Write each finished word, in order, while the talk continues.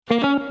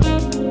Live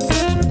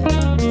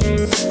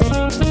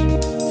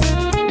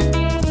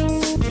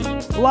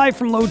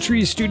from Low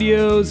Tree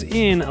Studios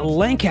in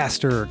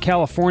Lancaster,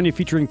 California,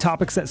 featuring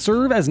topics that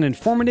serve as an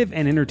informative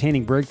and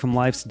entertaining break from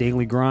life's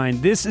daily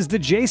grind. This is the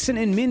Jason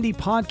and Mindy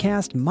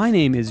podcast. My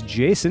name is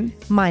Jason.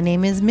 My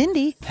name is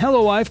Mindy.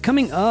 Hello, wife.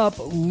 Coming up,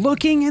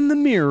 looking in the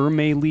mirror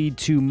may lead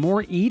to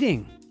more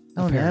eating.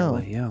 Oh,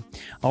 apparently, yeah.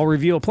 I'll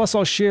reveal, plus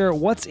I'll share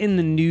what's in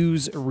the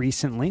news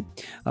recently.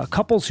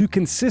 Couples who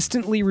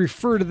consistently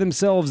refer to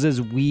themselves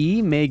as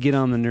we may get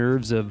on the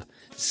nerves of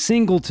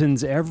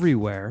singletons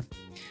everywhere.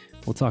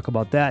 We'll talk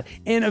about that.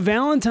 And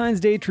Valentine's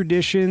Day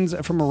traditions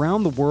from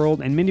around the world.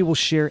 And Mindy will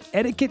share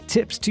etiquette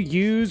tips to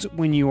use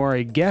when you are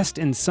a guest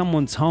in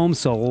someone's home.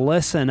 So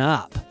listen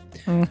up.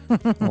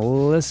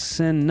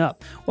 Listen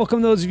up.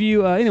 Welcome those of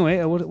you. Hang on,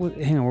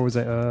 where was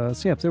I?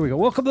 There we go.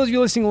 Welcome those of you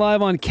listening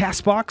live on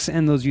CastBox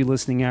and those of you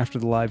listening after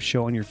the live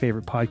show on your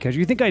favorite podcast.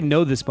 You think I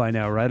know this by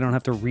now, right? I don't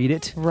have to read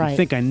it. Right. You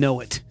think I know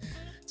it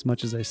as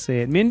much as I say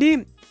it.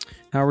 Mindy,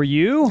 how are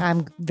you?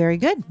 I'm very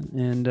good.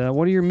 And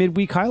what are your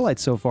midweek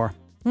highlights so far?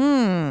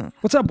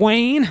 What's up,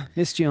 Wayne?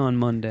 Missed you on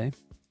Monday.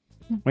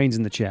 Wayne's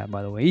in the chat,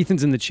 by the way.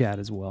 Ethan's in the chat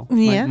as well.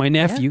 Yeah, my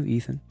nephew,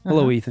 Ethan.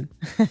 Hello, Ethan.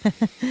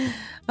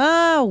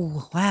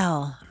 Oh,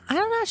 well,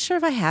 I'm not sure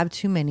if I have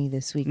too many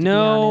this week, to be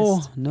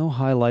honest. No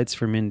highlights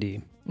for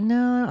Mindy.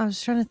 No, I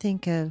was trying to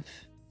think of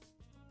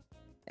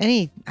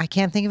any. I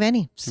can't think of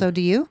any. So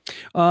do you?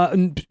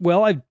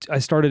 Well, I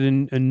started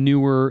in a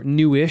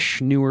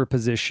newer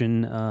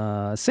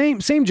position.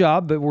 Same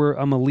job, but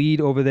I'm a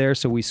lead over there,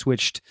 so we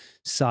switched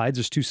sides.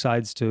 There's two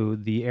sides to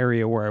the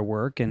area where I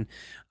work, and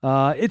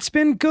it's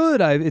been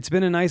good. It's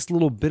been a nice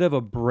little bit of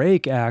a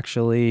break,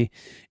 actually.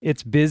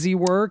 It's busy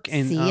work,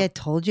 and see, I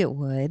told you it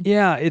would.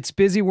 Yeah, it's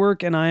busy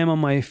work, and I am on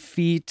my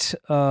feet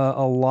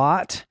a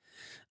lot,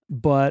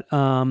 but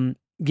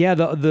yeah,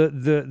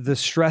 the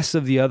stress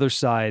of the other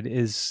side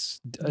is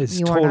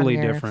you totally weren't on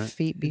your different.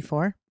 feet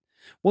before?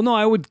 Well, no,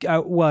 I would.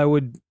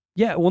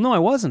 Yeah, well, no, I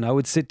wasn't. I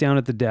would sit down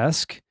at the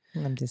desk.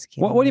 I'm just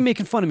kidding. What are you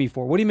making fun of me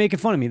for? What are you making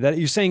fun of me? That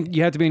you're saying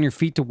you have to be on your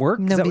feet to work?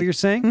 Is that what you're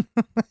saying? Is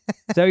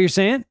that what you're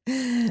saying?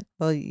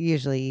 Well,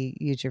 usually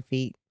you use your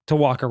feet to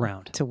walk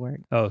around to work.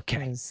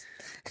 Okay.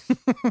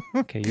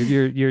 Okay,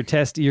 you're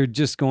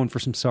just going for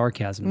some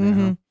sarcasm there.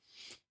 Huh?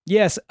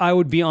 Yes, I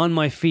would be on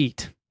my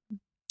feet.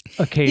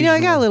 Occasionally.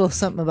 I got a little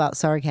something about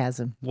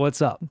sarcasm.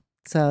 What's up?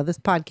 So this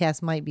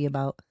podcast might be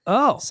about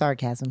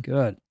sarcasm.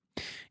 Good.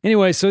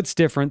 Anyway, so it's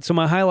different. So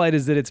my highlight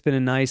is that it's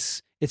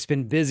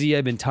been busy.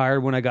 I've been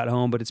tired when I got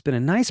home, but it's been a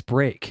nice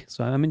break.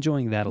 So I'm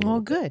enjoying that a little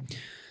bit. Good.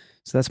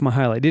 So that's my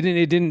highlight. It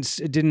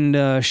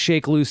didn't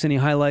shake loose any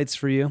highlights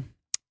for you?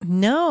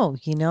 No,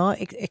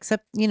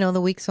 except,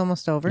 the week's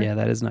almost over. Yeah,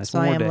 that is nice. So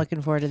I am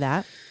looking forward to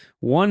that.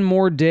 One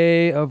more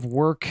day of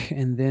work,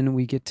 and then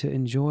we get to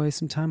enjoy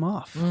some time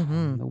off.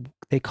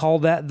 They call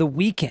that the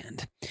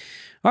weekend.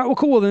 All right, well,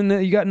 cool. Then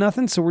you got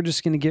nothing, so we're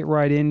just going to get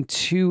right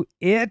into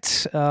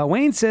it.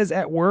 Wayne says,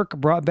 at work,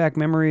 brought back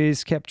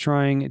memories, kept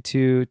trying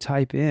to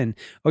type in.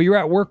 Oh, you're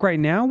at work right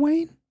now,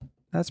 Wayne?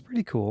 That's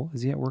pretty cool.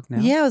 Is he at work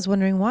now? Yeah, I was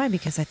wondering why,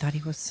 because I thought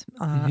he was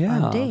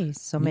on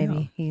days. So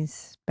maybe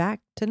he's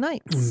back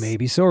tonight.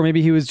 Maybe so, or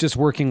maybe he was just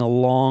working a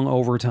long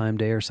overtime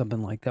day or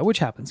something like that, which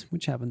happens. All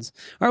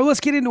right, well,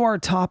 let's get into our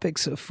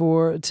topics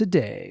for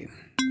today.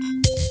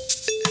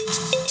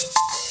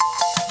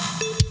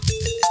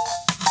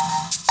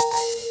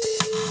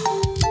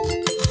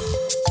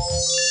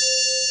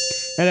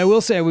 And I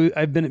will say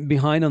I've been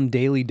behind on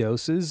daily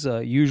doses.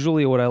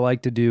 Usually what I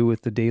like to do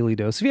with the daily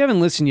dose, if you haven't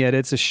listened yet,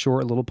 it's a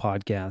short little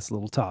podcast,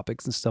 little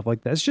topics and stuff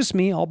like that. It's just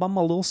me all by my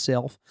little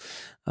self.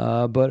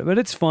 But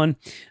it's fun.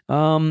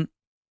 And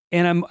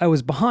I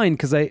was behind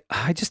because I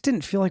just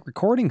didn't feel like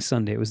recording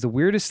Sunday. It was the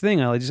weirdest thing.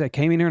 I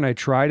came in here and I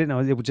tried it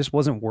and it just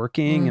wasn't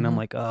working. And I'm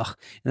like, ugh.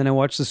 And then I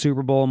watched the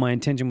Super Bowl and my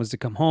intention was to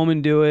come home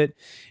and do it.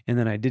 And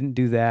then I didn't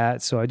do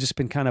that. So I just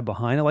been kind of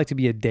behind. I like to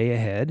be a day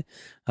ahead.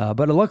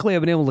 But luckily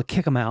I've been able to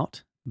kick them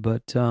out.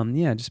 But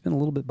just been a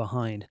little bit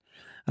behind.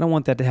 I don't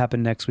want that to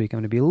happen next week. I'm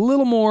going to be a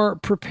little more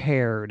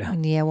prepared.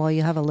 Yeah, well,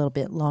 you have a little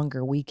bit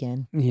longer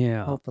weekend.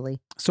 Yeah.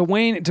 Hopefully. So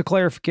Wayne, to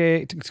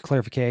clarify,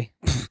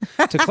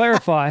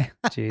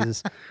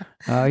 Jesus,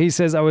 he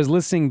says, I was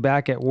listening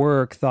back at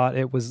work, thought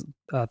it was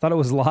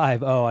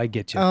live. Oh, I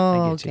get you.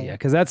 Okay. Yeah,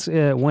 because that's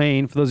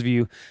Wayne. For those of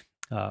you,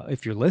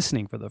 if you're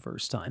listening for the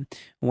first time,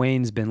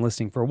 Wayne's been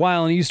listening for a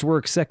while, and he used to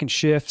work second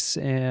shift,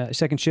 and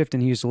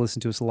he used to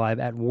listen to us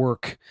live at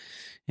work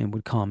and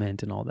would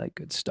comment and all that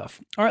good stuff.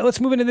 All right,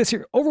 let's move into this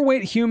here.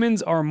 Overweight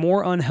humans are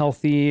more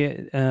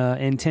unhealthy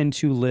and tend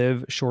to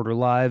live shorter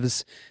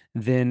lives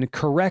than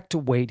correct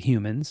weight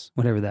humans,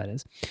 whatever that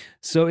is.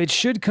 So it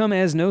should come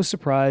as no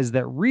surprise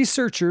that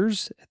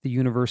researchers at the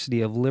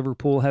University of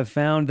Liverpool have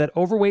found that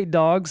overweight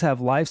dogs have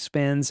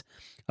lifespans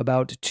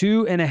about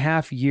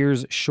 2.5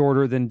 years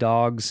shorter than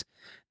dogs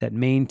that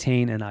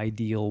maintain an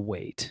ideal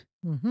weight.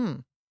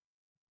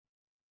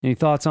 Any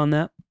thoughts on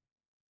that?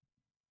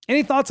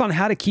 Any thoughts on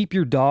how to keep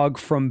your dog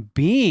from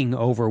being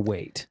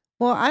overweight?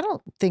 Well, I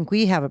don't think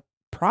we have a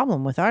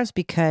problem with ours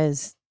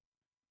because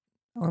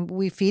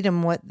We feed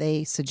them what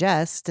they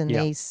suggest, and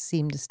Yeah. they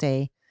seem to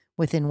stay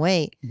within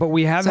weight. But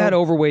we have So- had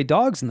overweight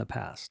dogs in the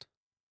past.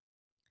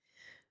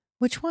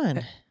 Which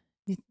one?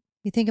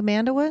 You think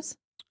Amanda was?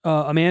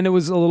 Amanda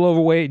was a little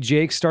overweight.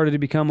 Jake started to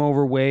become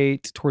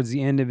overweight towards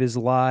the end of his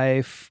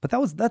life, but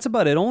that's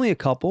about it. Only a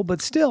couple,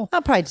 but still.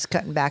 I'm probably just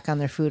cutting back on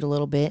their food a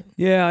little bit.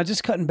 Yeah,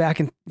 just cutting back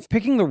and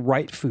picking the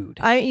right food.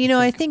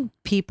 I think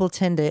people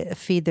tend to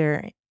feed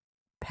their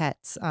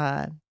pets,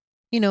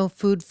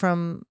 food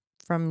from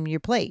your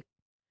plate,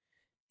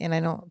 and I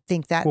don't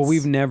think that's. Well,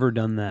 we've never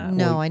done that.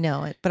 No, Well, I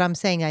know it, but I'm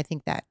saying I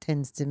think that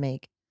tends to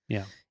make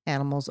Yeah.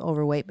 animals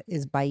overweight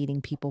is by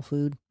eating people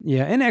food.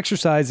 Yeah, and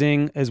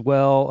exercising as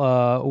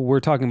well. We're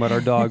talking about our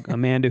dog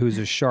Amanda, who's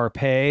a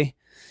Shar-Pei,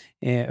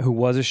 who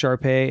was a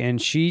Shar-Pei,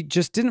 and she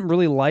just didn't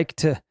really like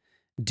to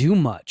do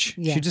much.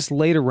 Yeah. She just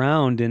laid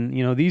around, and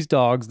these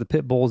dogs, the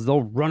pit bulls,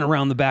 they'll run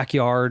around the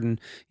backyard,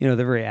 and they're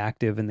very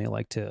active, and they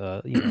like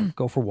to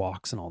go for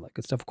walks and all that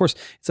good stuff. Of course,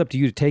 it's up to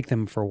you to take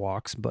them for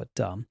walks, but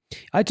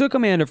I took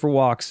Amanda for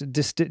walks. It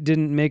just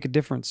didn't make a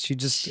difference. She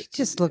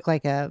just looked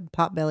like a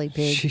potbelly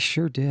pig. She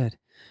sure did.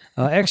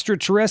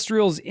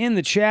 Extraterrestrials in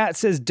the chat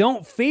says,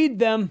 don't feed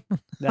them.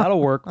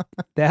 That'll work.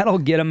 That'll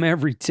get them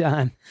every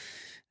time.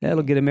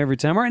 That'll get them every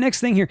time. All right, next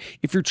thing here.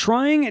 If you're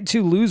trying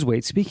to lose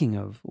weight, speaking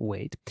of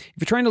weight, if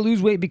you're trying to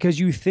lose weight because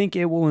you think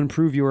it will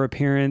improve your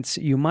appearance,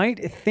 you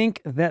might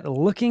think that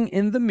looking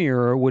in the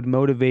mirror would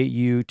motivate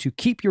you to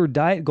keep your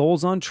diet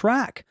goals on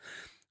track.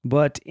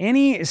 But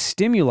any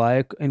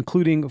stimuli,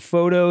 including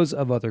photos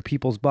of other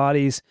people's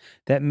bodies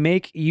that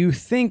make you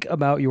think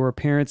about your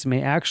appearance,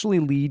 may actually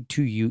lead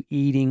to you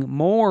eating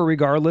more,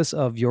 regardless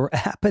of your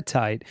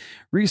appetite.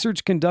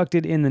 Research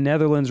conducted in the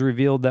Netherlands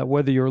revealed that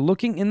whether you're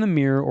looking in the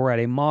mirror or at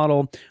a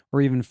model,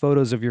 or even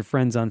photos of your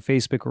friends on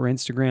Facebook or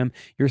Instagram,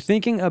 you're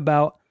thinking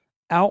about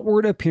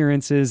outward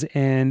appearances,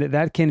 and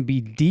that can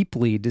be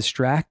deeply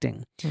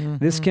distracting.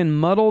 This can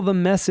muddle the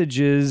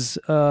messages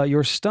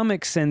your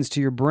stomach sends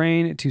to your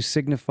brain to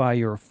signify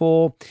you're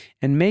full,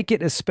 and make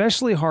it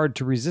especially hard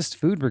to resist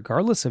food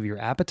regardless of your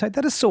appetite.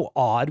 That is so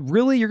odd.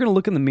 Really? You're going to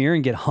look in the mirror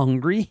and get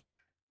hungry?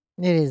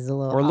 It is a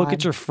little Or look odd.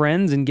 at your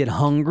friends and get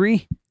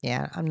hungry?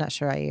 Yeah, I'm not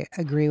sure I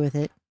agree with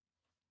it.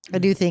 I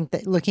do think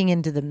that looking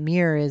into the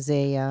mirror is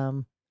a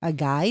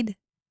guide.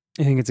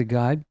 I think it's a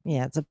guide.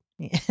 Yeah, it's a.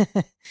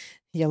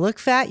 You look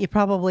fat, you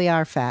probably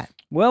are fat.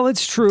 Well,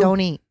 it's true. Don't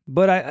eat.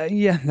 But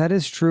yeah, that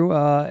is true.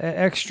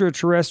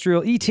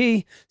 Extraterrestrial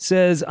ET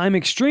says, I'm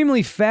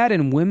extremely fat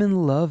and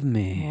women love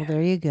me. Well,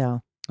 there you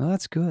go. Well,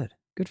 that's good.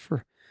 Good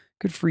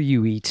for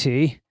you, ET.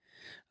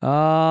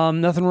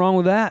 Nothing wrong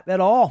with that at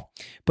all.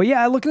 But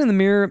yeah, looking in the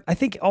mirror, I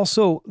think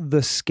also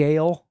the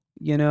scale,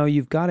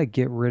 you've got to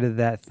get rid of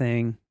that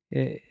thing.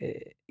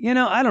 I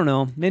don't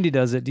know. Mindy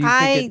does it. Do you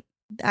think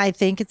I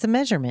think it's a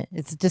measurement.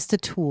 It's just a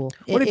tool.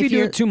 what if you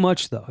do it too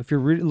much, though? If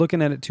you're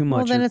looking at it too much?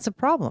 Well, then it's a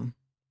problem.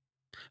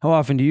 How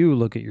often do you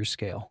look at your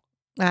scale?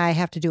 I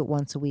have to do it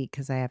once a week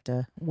because I have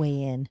to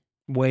weigh in.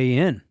 Weigh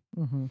in.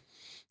 Mm-hmm.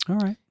 All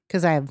right.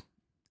 Because I have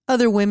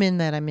other women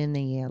that I'm in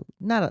the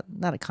not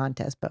a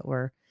contest, but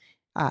we're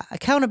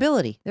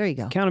accountability. There you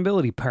go.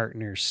 Accountability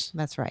partners.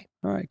 That's right.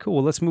 All right,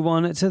 cool. Let's move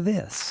on to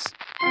this.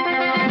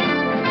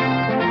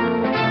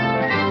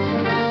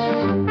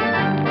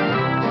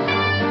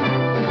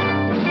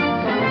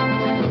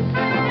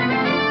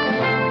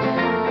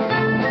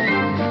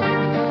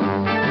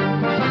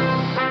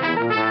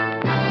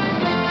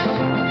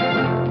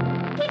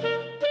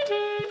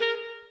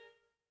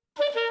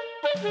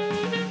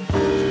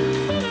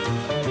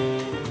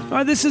 All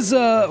right, this is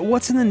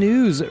what's in the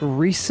news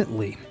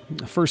recently.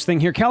 First thing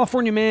here,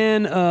 California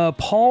man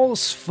Paul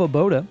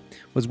Svoboda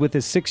was with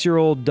his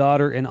 6-year-old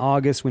daughter in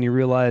August when he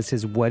realized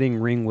his wedding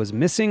ring was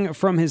missing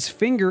from his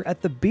finger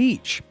at the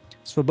beach.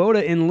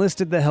 Svoboda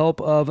enlisted the help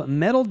of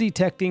metal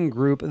detecting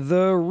group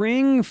The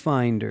Ring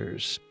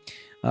Finders,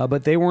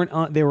 but they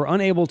were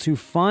unable to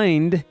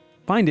find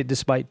it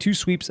despite 2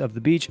 sweeps of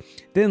the beach.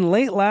 Then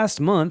late last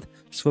month,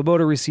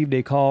 Svoboda received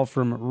a call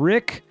from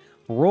Rick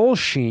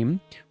Rolsheim.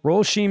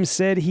 Rolsheim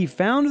said he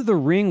found the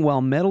ring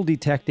while metal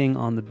detecting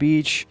on the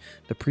beach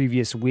the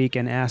previous week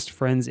and asked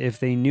friends if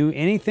they knew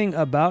anything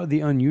about the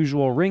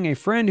unusual ring. A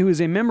friend who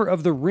is a member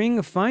of the Ring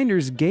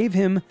Finders gave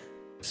him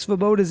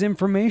Svoboda's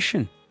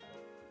information.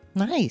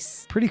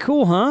 Nice. Pretty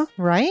cool, huh?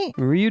 Right?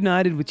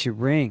 Reunited with your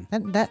ring.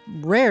 That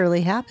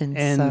rarely happens.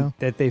 And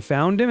that they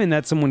found him and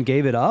that someone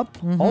gave it up.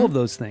 All of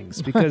those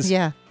things. Because,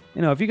 yeah.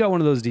 If you got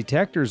one of those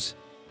detectors,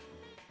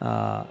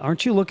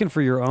 aren't you looking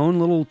for your own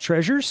little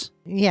treasures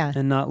Yeah.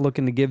 and not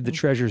looking to give the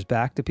treasures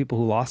back to people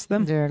who lost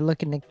them? They're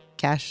looking to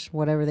cash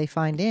whatever they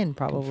find in,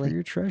 For probably.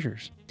 your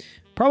treasures.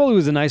 Probably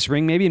was a nice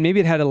ring. Maybe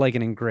it had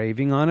an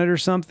engraving on it or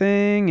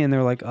something. And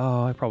they're like,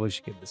 oh, I probably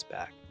should give this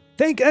back.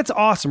 That's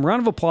awesome. Round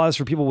of applause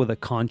for people with a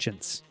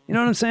conscience. You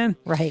know what I'm saying?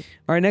 Right.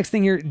 All right, next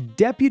thing here.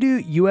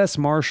 Deputy U.S.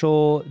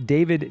 Marshal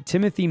David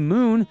Timothy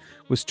Moon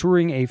was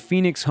touring a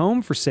Phoenix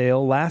home for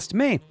sale last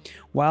May.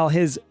 While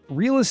his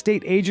real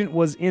estate agent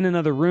was in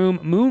another room,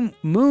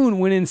 Moon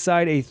went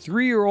inside a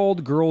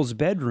 3-year-old girl's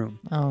bedroom.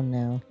 Oh,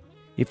 no.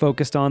 He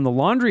focused on the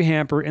laundry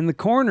hamper in the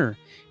corner.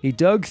 He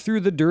dug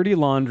through the dirty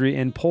laundry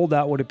and pulled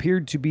out what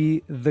appeared to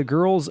be the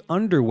girl's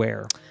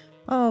underwear.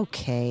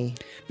 Okay.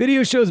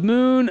 Video shows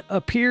Moon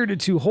appeared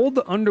to hold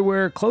the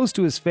underwear close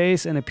to his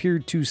face and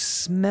appeared to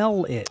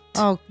smell it.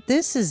 Oh,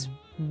 this is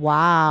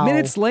wow.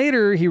 Minutes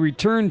later, he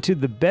returned to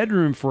the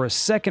bedroom for a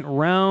second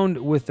round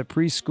with the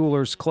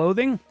preschooler's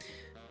clothing.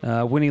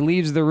 When he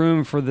leaves the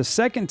room for the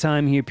second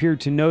time, he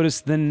appeared to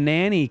notice the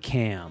nanny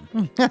cam.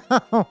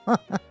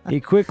 He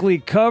quickly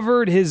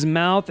covered his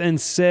mouth and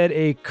said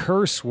a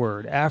curse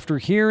word. After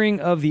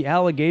hearing of the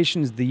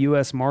allegations, the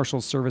U.S.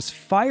 Marshal Service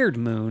fired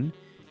Moon,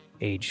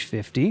 age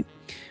 50.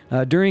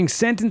 During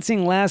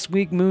sentencing last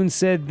week, Moon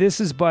said,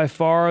 "This is by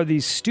far the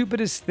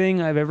stupidest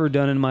thing I've ever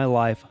done in my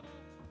life."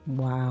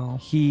 Wow.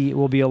 He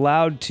will be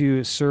allowed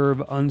to serve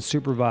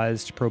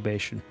unsupervised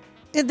probation.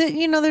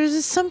 There's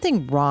just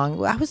something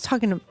wrong. I was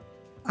talking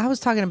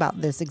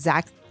about this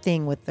exact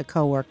thing with the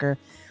coworker.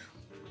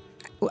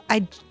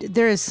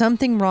 There is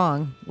something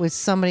wrong with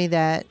somebody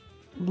that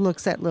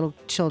looks at little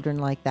children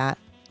like that.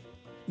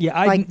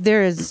 Yeah,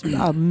 there is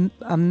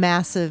a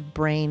massive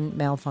brain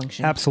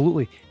malfunction.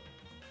 Absolutely.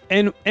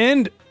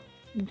 And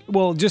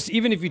well, just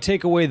even if you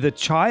take away the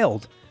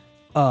child,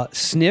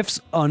 sniffs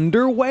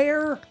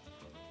underwear?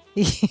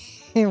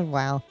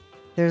 Wow.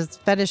 There's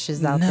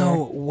fetishes out there.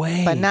 No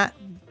way. But not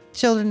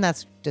children.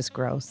 That's just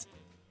gross.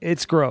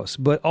 It's gross,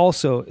 but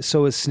also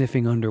so is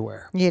sniffing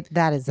underwear. Yeah,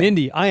 that is it.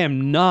 Mindy, I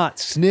am not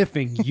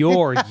sniffing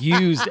your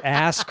used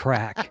ass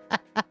crack.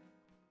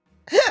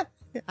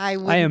 I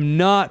am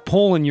not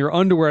pulling your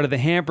underwear out of the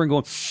hamper and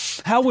going,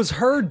 "How was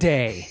her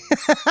day?"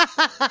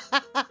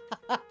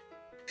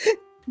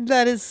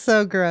 That is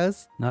so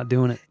gross. Not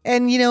doing it.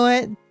 And you know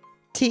what?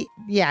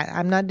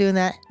 I'm not doing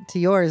that to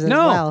yours as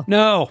well.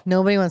 No.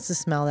 Nobody wants to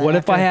smell that. What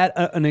if I had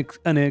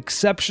an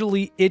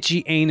exceptionally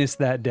itchy anus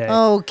that day?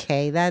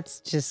 Okay, that's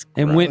just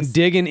gross. And went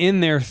digging in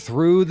there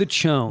through the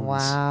chones.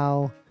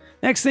 Wow.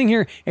 Next thing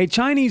here, a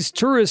Chinese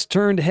tourist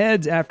turned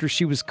heads after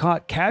she was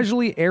caught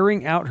casually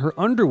airing out her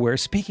underwear,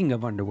 speaking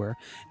of underwear,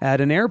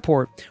 at an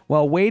airport.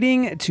 While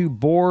waiting to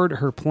board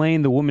her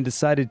plane, the woman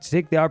decided to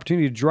take the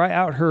opportunity to dry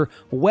out her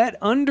wet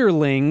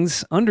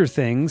underthings on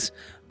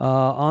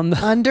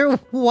the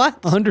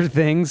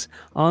underthings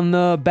on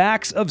the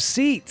backs of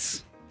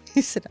seats.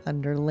 He said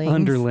underlings.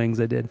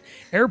 Underlings, I did.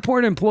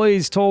 Airport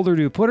employees told her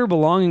to put her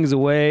belongings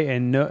away,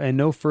 and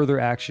no further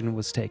action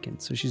was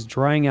taken. So she's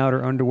drying out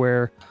her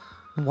underwear.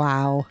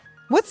 Wow.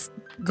 What's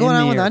going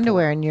on with airport.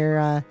 Underwear in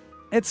your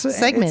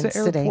segments it's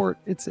an airport.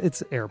 today?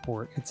 It's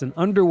airport. It's an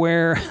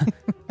underwear.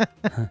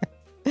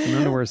 An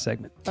underwear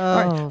segment. All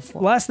right.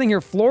 Last thing here.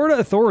 Florida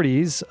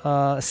authorities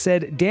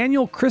said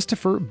Daniel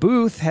Christopher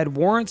Booth had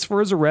warrants for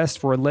his arrest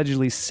for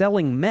allegedly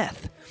selling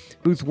meth.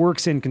 Booth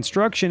works in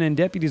construction, and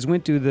deputies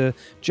went to the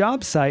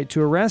job site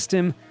to arrest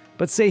him,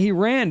 but say he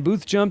ran.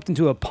 Booth jumped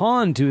into a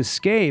pond to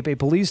escape a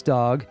police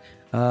dog.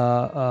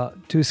 A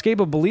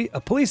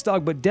police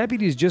dog, but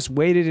deputies just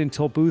waited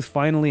until Booth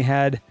finally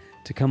had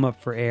to come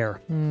up for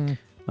air.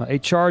 A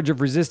charge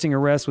of resisting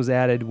arrest was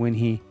added when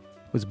he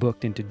was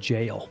booked into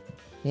jail.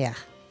 Yeah,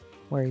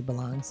 where he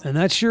belongs. And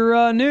that's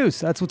your news.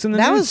 That's what's in the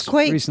news recently. That was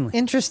quite recently.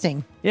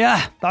 Interesting.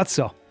 Yeah, thought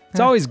so.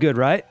 It's always good,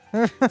 right?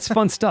 It's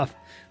fun stuff.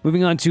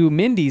 Moving on to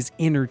Mindy's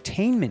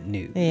entertainment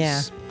news.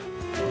 Yeah.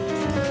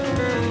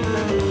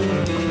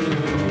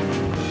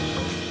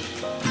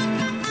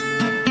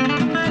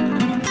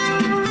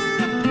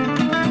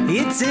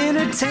 It's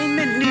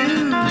entertainment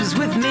news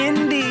with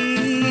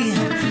Mindy.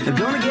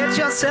 Gonna get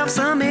yourself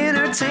some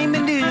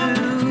entertainment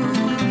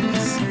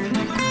news.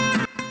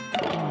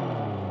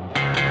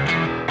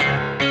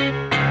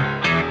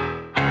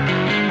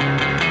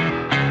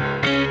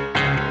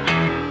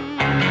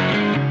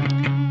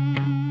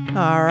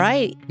 All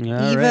right.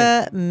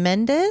 Eva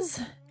Mendes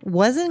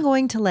wasn't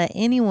going to let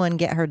anyone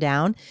get her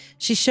down.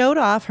 She showed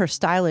off her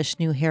stylish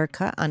new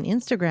haircut on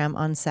Instagram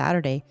on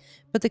Saturday,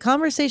 but the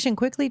conversation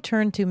quickly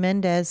turned to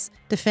Mendes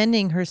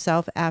defending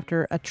herself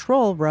after a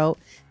troll wrote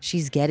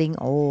she's getting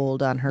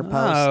old on her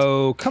post.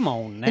 Oh, come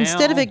on now.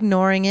 Instead of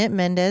ignoring it,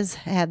 Mendes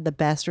had the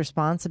best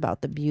response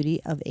about the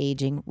beauty of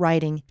aging,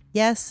 writing,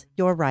 "Yes,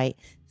 you're right.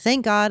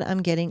 Thank God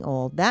I'm getting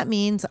old. That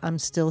means I'm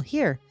still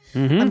here.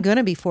 I'm going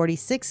to be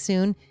 46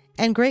 soon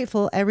and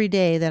grateful every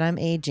day that I'm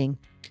aging.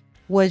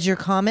 Was your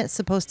comment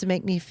supposed to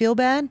make me feel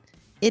bad?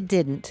 It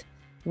didn't."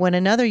 When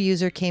another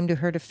user came to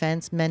her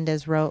defense,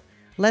 Mendes wrote,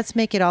 "Let's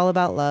make it all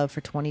about love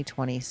for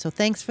 2020. So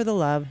thanks for the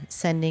love,"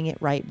 sending it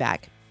right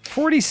back.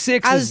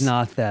 46 is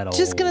not that old.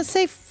 Just going to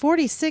say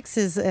 46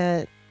 is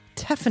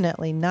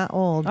definitely not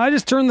old. I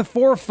just turned the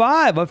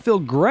 4-5. I feel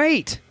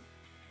great.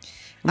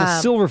 I'm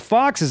a silver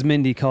fox, as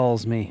Mindy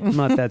calls me. I'm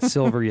not that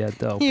silver yet,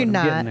 though. You're but I'm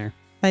not. getting there.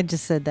 I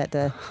just said that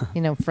to,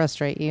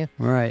 frustrate you.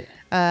 Right.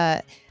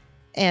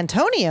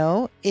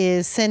 Antonio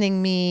is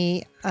sending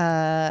me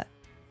a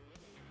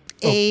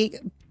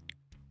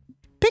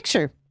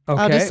picture.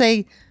 Okay. I'll just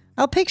say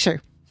a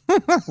picture.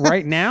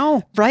 Right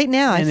now? Right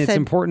now. And it's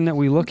important that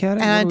we look at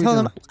it? And I told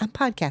him, I'm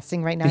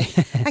podcasting right now.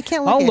 I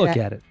can't look I'll at it. look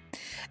at it.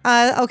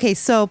 Okay,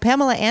 so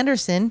Pamela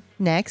Anderson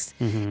next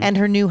and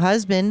her new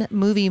husband,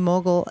 movie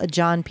mogul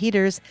John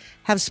Peters,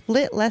 have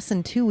split less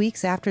than 2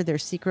 weeks after their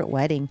secret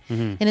wedding.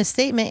 In a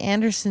statement,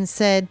 Anderson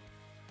said,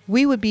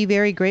 "We would be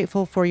very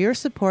grateful for your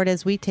support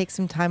as we take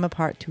some time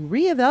apart to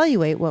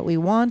reevaluate what we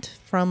want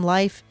from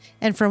life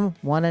and from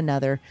one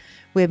another.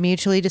 We have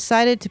mutually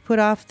decided to put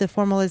off the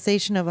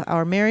formalization of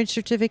our marriage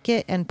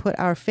certificate and put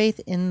our faith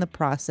in the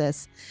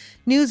process."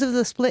 News of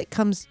the split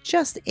comes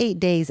just 8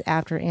 days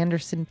after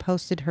Anderson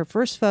posted her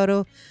first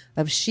photo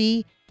of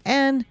she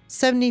and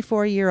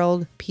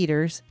 74-year-old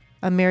Peters,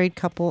 a married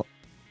couple,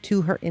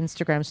 to her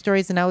Instagram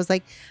stories. And I was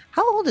like,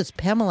 how old is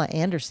Pamela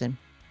Anderson?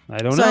 I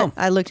don't know.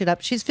 I looked it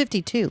up. She's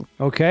 52.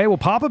 Okay. Well,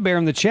 Papa Bear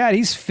in the chat,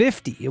 he's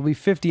 50. He'll be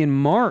 50 in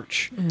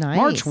March. Nice.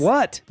 March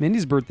what?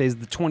 Mindy's birthday is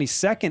the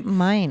 22nd.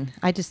 Mine.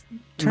 I just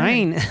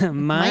turned.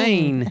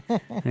 Mine.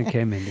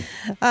 Okay, Mindy.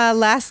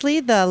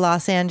 Lastly, the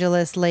Los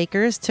Angeles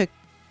Lakers took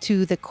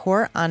to the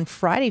court on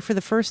Friday for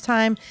the first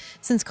time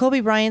since Kobe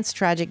Bryant's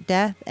tragic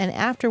death, and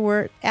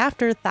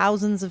after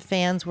thousands of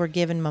fans were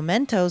given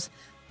mementos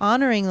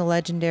honoring the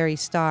legendary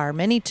star,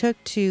 many took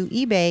to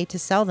eBay to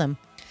sell them.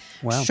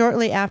 Wow.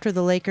 Shortly after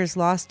the Lakers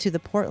lost to the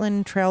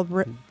Portland Trail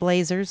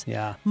Blazers,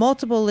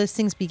 multiple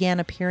listings began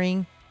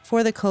appearing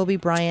for the Kobe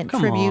Bryant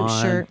tribute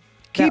shirt.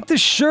 Keep the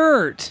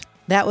shirt.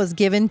 That was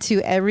given to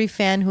every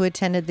fan who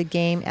attended the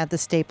game at the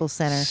Staples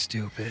Center.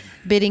 Stupid.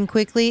 Bidding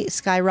quickly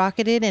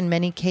skyrocketed, in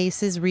many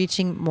cases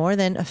reaching more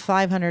than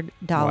 $500.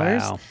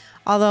 Wow.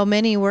 Although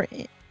many were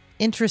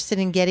interested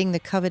in getting the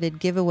coveted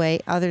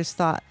giveaway, others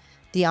thought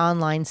the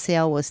online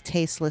sale was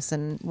tasteless.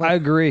 And I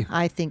agree.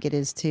 I think it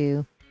is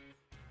too.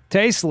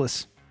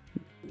 Tasteless.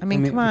 I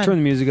mean, come on. Turn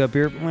the music up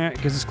here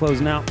because it's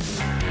closing out.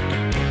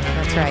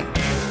 That's right.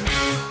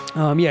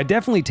 Yeah,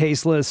 definitely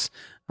tasteless.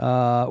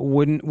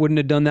 Wouldn't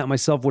have done that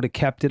myself. Would have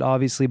kept it,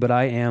 obviously, but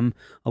I am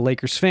a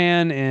Lakers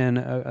fan and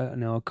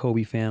a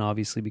Kobe fan,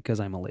 obviously, because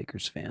I'm a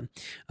Lakers fan.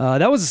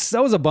 That was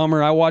a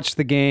bummer. I watched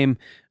the game.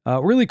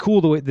 Really cool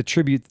the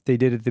tribute that they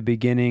did at the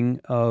beginning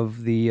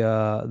of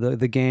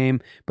the game,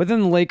 but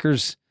then the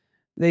Lakers,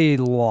 they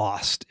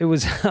lost. I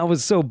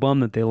was so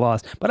bummed that they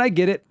lost, but I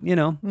get it. A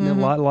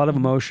lot of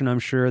emotion. I'm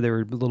sure they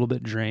were a little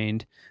bit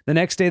drained. The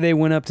next day they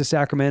went up to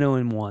Sacramento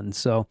and won.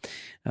 So,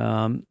 what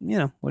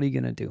are you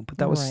gonna do? But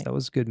that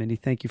was good, Mindy.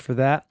 Thank you for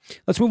that.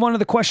 Let's move on to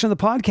the question of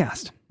the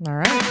podcast. All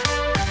right.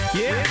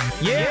 Yeah.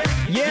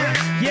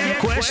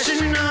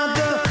 Question of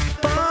the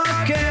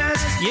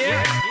podcast.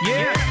 Yeah.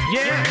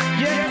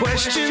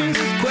 Questions.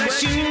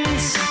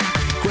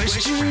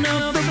 Question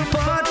of the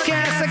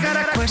podcast. I got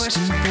a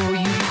question for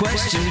you.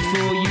 Question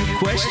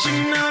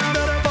of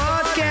the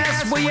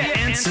podcast. Well, your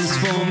answers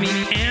for me.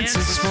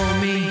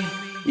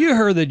 You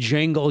heard the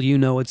jingle.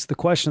 It's the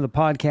question of the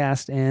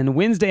podcast. And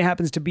Wednesday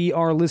happens to be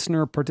our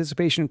listener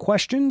participation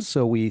questions.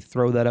 So we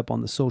throw that up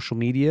on the social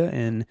media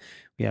and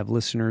we have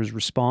listeners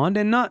respond.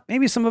 And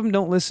maybe some of them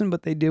don't listen,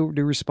 but they do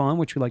respond,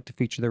 which we like to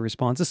feature their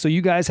responses. So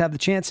you guys have the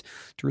chance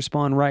to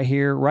respond right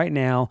here, right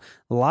now,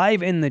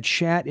 live in the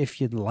chat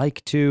if you'd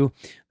like to.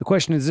 The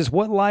question is this: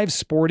 what live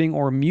sporting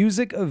or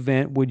music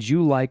event would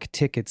you like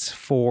tickets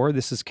for?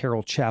 This is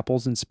Carol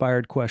Chappell's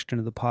inspired question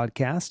of the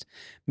podcast.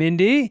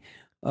 Mindy,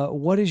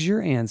 what is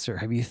your answer?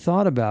 Have you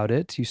thought about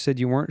it? You said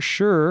you weren't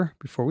sure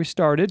before we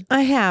started.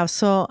 I have.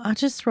 So I'll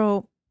just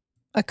throw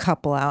a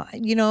couple out.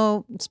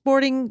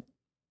 Sporting,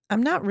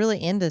 I'm not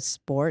really into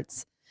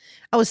sports.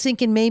 I was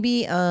thinking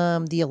maybe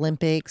the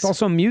Olympics. It's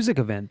also a music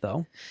event,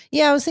 though.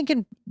 Yeah, I was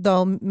thinking,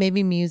 though,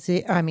 maybe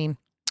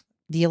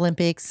the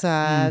Olympics,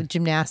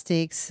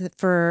 gymnastics.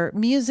 For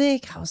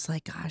music, I was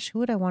like, gosh, who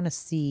would I want to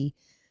see?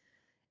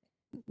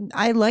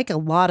 I like a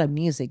lot of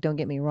music, don't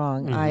get me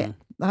wrong. Mm-hmm.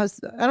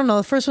 I don't know,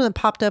 the first one that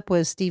popped up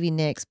was Stevie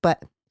Nicks,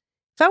 but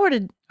if I were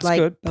to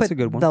That's a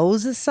good one.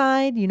 those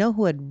aside, you know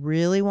who I'd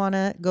really want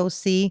to go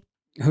see?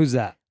 Who's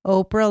that?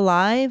 Oprah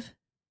Live.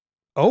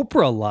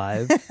 Oprah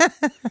Live?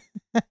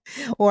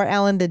 Or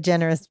Ellen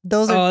DeGeneres.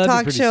 Those are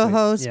talk show sweet.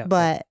 hosts, Yeah.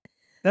 but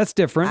That's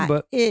different,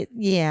 but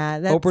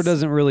Oprah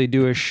doesn't really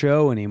do a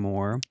show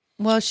anymore.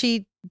 Well,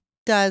 she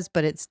does,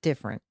 but it's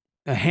different.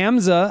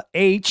 Hamza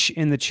H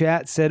in the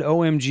chat said,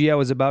 OMG, I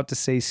was about to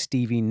say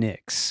Stevie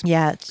Nicks.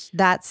 Yeah,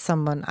 that's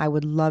someone I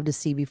would love to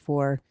see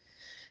before.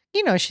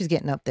 She's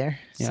getting up there.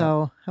 Yeah.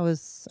 So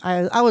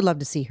I would love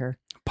to see her.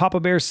 Papa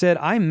Bear said,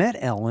 I met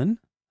Ellen.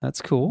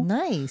 That's cool.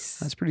 Nice.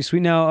 That's pretty sweet.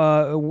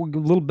 Now, a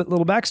little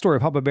backstory,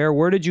 Papa Bear.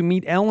 Where did you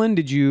meet Ellen?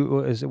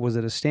 Was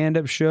it a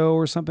stand-up show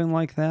or something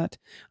like that?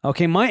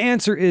 Okay, my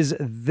answer is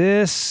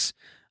this.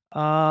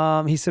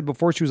 He said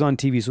before she was on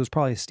TV, so it's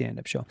probably a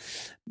stand-up show.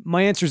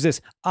 My answer is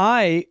this: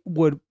 I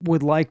would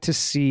like to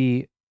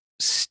see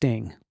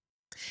Sting.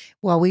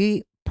 Well,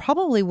 we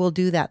probably will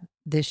do that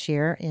this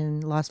year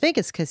in Las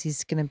Vegas because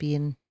he's going to be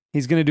in.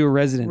 He's going to do a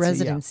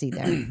residency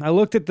there. I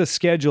looked at the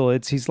schedule.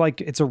 It's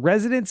a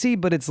residency,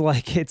 but it's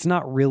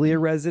not really a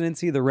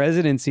residency. The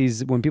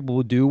residencies, when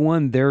people do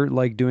one, they're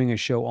like doing a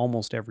show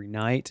almost every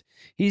night.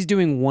 He's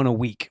doing one a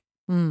week.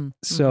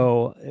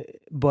 So,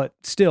 but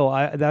still,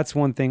 that's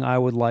one thing I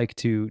would like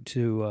to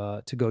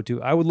go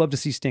to. I would love to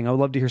see Sting. I would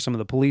love to hear some of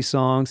the Police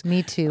songs.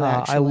 Me too, I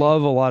actually.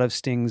 love a lot of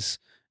Sting's,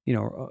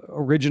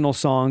 original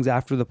songs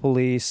after the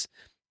Police.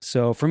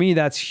 So for me,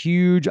 that's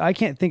huge. I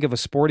can't think of a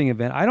sporting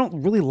event. I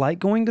don't really like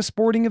going to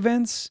sporting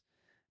events.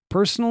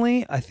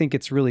 Personally, I think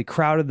it's really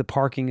crowded. The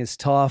parking is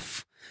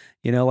tough.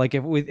 Like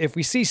if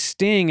we see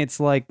Sting, it's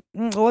like,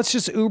 let's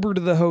just Uber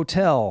to the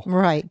hotel.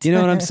 Right. You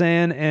know what I'm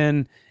saying?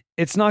 And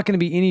it's not going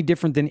to be any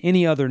different than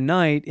any other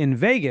night in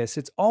Vegas.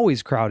 It's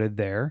always crowded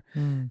there.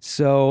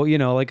 So,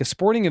 like a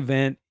sporting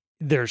event,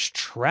 there's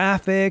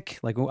traffic.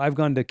 Like I've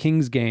gone to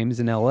Kings games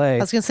in LA. I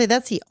was going to say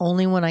that's the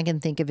only one I can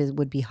think of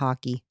would be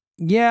hockey.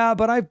 Yeah,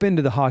 but I've been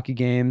to the hockey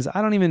games.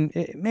 I don't even,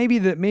 maybe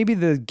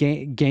the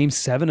game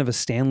 7 of a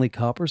Stanley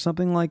Cup or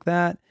something like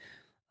that.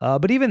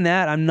 But even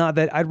that,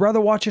 I'd rather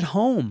watch at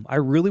home. I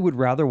really would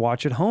rather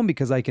watch at home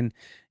because I can,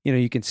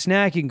 you can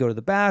snack, you can go to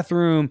the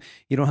bathroom,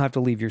 you don't have to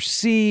leave your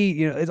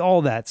seat, it's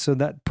all that. So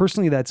that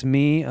personally, that's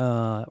me.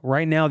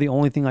 Right now, the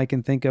only thing I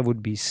can think of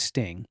would be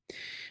Sting.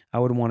 I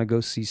would want to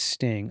go see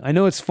Sting. I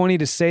know it's funny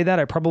to say that.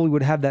 I probably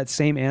would have that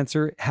same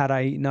answer had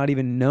I not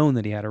even known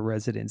that he had a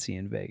residency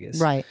in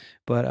Vegas. Right.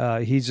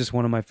 But he's just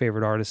one of my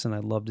favorite artists, and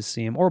I'd love to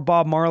see him. Or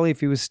Bob Marley,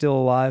 if he was still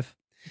alive.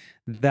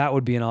 That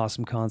would be an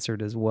awesome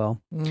concert as well.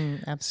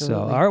 Absolutely. So,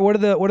 all right, what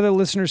are the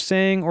listeners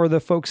saying or the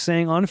folks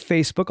saying on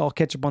Facebook? I'll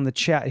catch up on the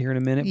chat here in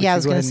a minute. Yeah, I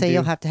was going to say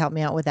you'll have to help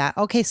me out with that.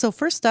 Okay, so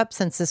first up,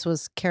 since this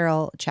was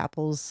Carol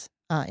Chappell's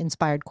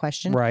inspired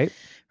question, right?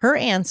 Her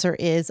answer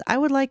is, I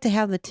would like to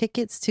have the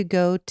tickets to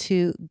go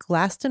to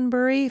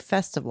Glastonbury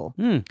Festival.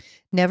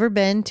 Never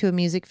been to a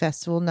music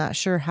festival. Not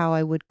sure how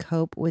I would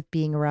cope with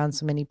being around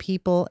so many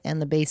people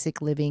and the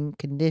basic living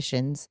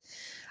conditions.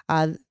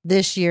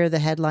 This year, the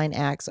headline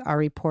acts are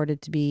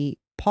reported to be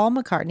Paul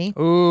McCartney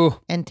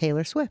and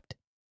Taylor Swift.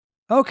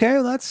 Okay,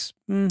 well, that's...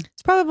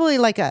 It's probably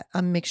like a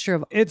mixture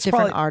of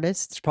different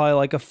artists. It's probably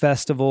like a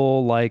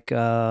festival, like...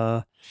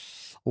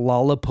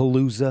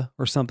 Lollapalooza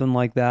or something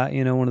like that,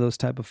 one of those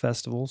type of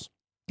festivals.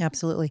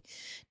 Absolutely.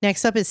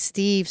 Next up is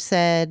Steve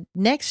said,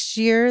 next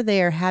year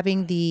they are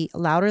having the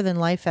Louder Than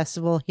Life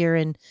Festival here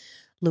in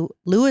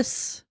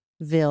Louisville.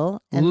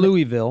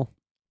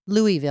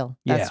 Louisville.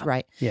 That's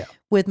right. Yeah.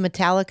 With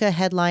Metallica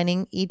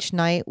headlining each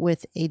night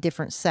with a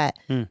different set.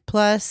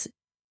 Plus,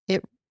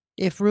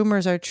 if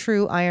rumors are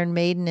true, Iron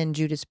Maiden and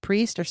Judas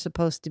Priest are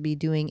supposed to be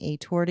doing a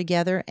tour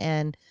together,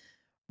 and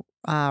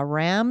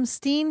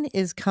Rammstein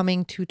is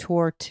coming to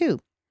tour too.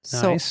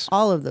 Nice. So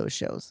all of those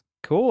shows.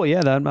 Cool.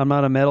 Yeah, I'm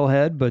not a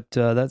metalhead, but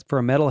that's for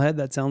a metalhead,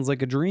 that sounds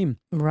like a dream.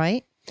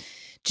 Right.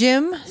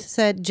 Jim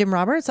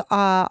Roberts,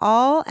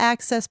 all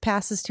access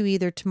passes to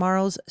either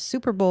tomorrow's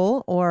Super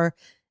Bowl or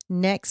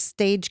next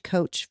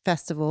Stagecoach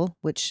Festival,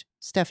 which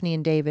Stephanie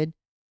and David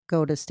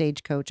go to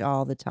Stagecoach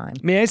all the time.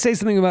 May I say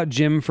something about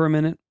Jim for a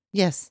minute?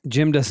 Yes.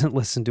 Jim doesn't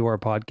listen to our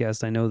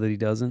podcast. I know that he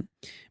doesn't.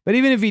 But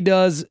even if he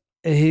does,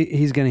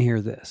 he's going to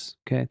hear this.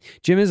 Okay.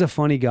 Jim is a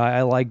funny guy.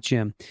 I like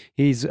Jim.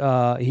 He's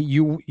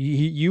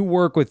you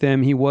work with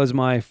him. He was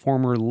my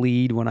former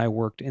lead when I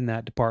worked in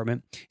that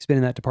department. He's been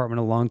in that department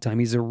a long time.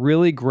 He's a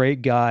really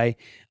great guy.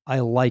 I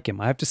like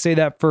him. I have to say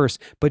that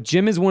first. But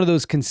Jim is one of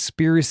those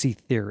conspiracy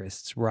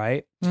theorists,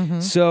 right?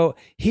 So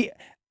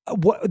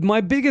what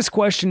my biggest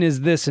question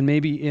is this, and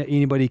maybe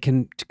anybody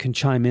can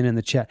chime in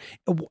the chat.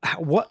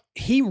 What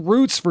he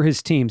roots for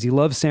his teams. He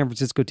loves San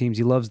Francisco teams.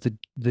 He loves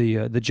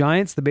the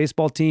Giants, the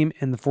baseball team,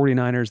 and the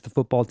 49ers, the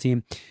football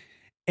team.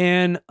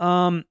 And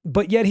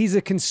but yet he's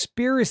a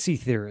conspiracy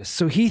theorist.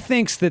 So he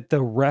thinks that the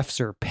refs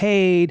are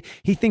paid.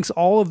 He thinks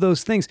all of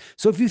those things.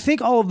 So if you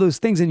think all of those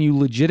things and you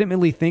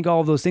legitimately think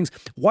all of those things,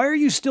 why are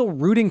you still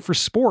rooting for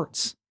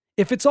sports?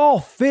 If it's all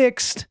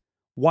fixed,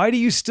 why do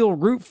you still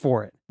root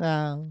for it?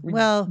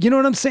 Well, you know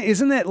what I'm saying?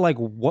 Isn't that like,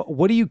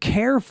 what do you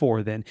care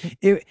for then?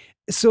 If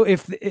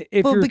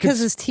you're because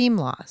his team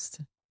lost.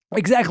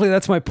 Exactly.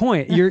 That's my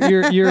point.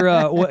 You're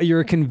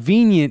a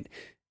convenient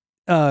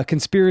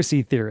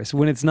conspiracy theorist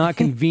when it's not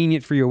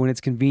convenient for you, when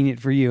it's convenient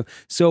for you.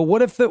 So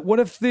what if the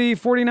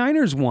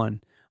 49ers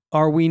won?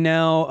 Are we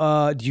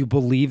now, do you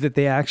believe that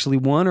they actually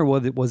won, or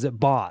was it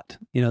bought?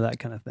 That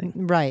kind of thing.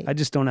 Right. I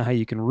just don't know how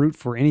you can root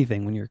for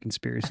anything when you're a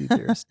conspiracy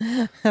theorist.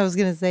 I was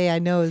going to say, I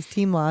know his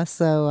team lost.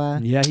 So,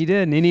 yeah, he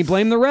did. And he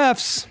blamed the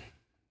refs.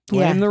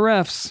 Blame the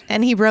refs.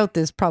 And he wrote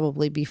this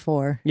probably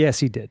before. Yes,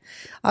 he did.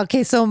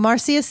 Okay. So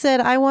Marcia said,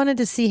 I wanted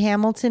to see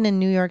Hamilton in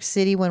New York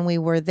City when we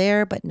were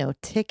there, but no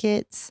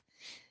tickets.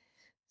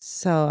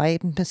 So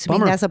I'm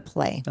assuming that's a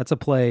play. That's a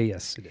play.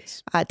 Yes, it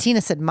is.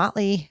 Tina said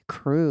Motley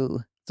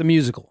Crue. It's a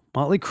musical.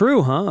 Motley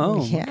Crue, huh?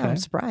 Oh, yeah, okay. I'm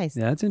surprised.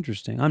 Yeah, that's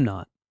interesting. I'm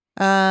not.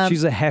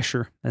 She's a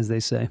hesher, as they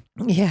say.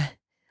 Yeah.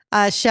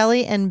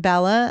 Shelly and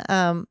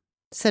Bella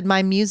said,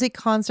 my music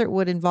concert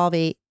would involve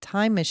a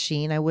time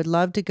machine. I would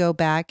love to go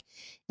back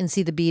and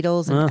see the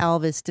Beatles and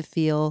Elvis to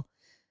feel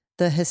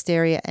the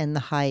hysteria and the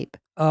hype.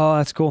 Oh,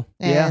 that's cool.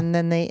 And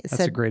then they that's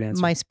said, a great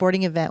answer. My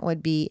sporting event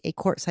would be a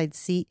courtside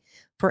seat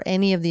for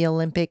any of the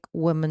Olympic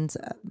women's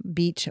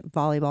beach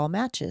volleyball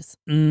matches.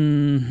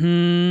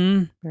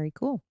 Mm-hmm. Very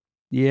cool.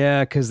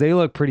 Yeah, because they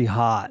look pretty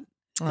hot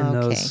in Okay.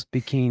 those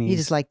bikinis. You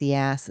just like the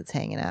ass that's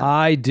hanging out.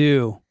 I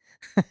do.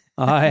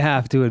 I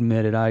have to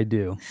admit it. I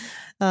do.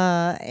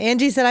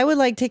 Angie said, I would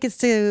like tickets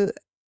to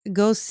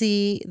go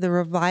see The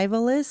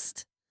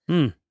Revivalist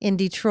in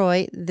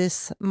Detroit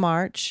this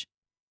March.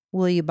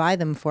 Will you buy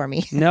them for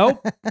me?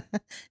 Nope.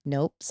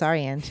 Nope.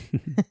 Sorry, Angie.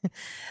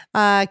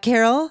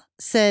 Carol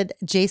said,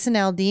 Jason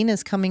Aldean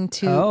is coming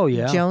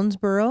to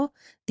Jonesboro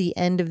the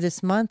end of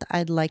this month.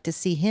 I'd like to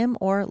see him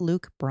or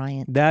Luke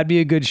Bryant. That'd be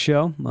a good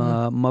show.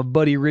 My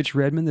buddy Rich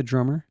Redmond, the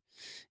drummer,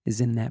 is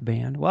in that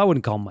band. Well, I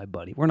wouldn't call him my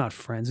buddy. We're not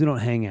friends. We don't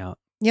hang out.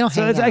 You don't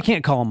hang out. I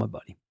can't call him my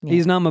buddy. Yeah.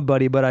 He's not my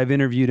buddy, but I've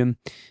interviewed him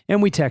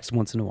and we text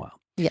once in a while.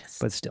 Yes.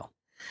 But still.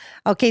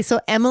 Okay, so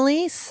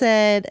Emily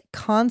said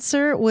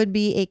concert would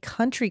be a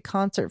country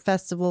concert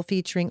festival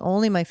featuring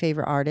only my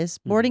favorite artists.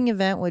 Sporting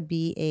event would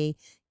be a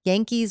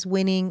Yankees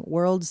winning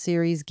World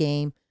Series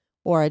game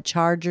or a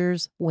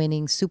Chargers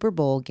winning Super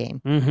Bowl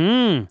game.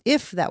 Mm-hmm.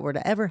 If that were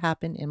to ever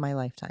happen in my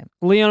lifetime.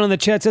 Leon in the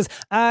chat says,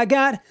 I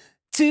got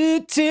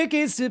 2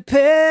 tickets to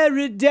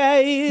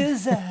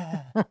paradise.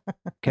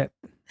 Okay.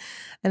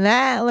 And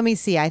that, let me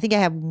see. I think I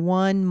have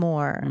one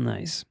more.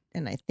 Nice.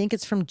 And I think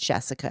it's from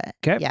Jessica.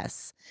 Okay.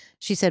 Yes.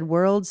 She said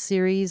World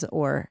Series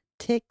or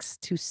tickets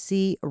to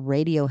see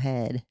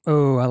Radiohead.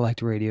 Oh, I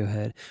liked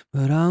Radiohead,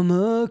 but I'm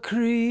a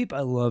creep. I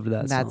loved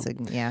that That's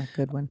song. a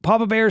good one.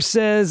 Papa Bear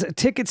says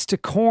tickets to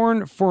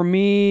Korn for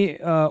me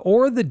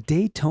or the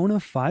Daytona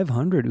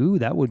 500. Ooh,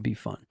 that would be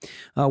fun.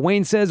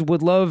 Wayne says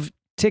would love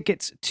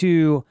tickets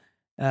to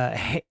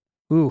Heilung.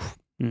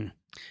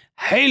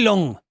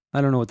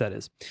 I don't know what that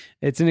is.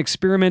 It's an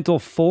experimental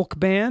folk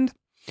band.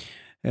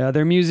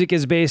 Their music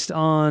is based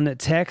on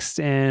text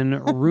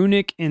and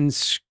runic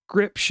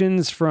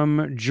inscriptions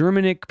from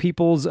Germanic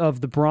peoples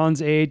of the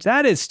Bronze Age.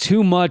 That is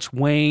too much,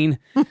 Wayne.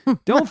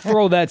 Don't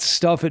throw that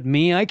stuff at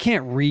me. I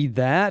can't read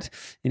that.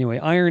 Anyway,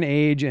 Iron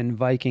Age and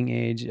Viking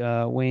Age.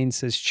 Wayne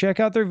says,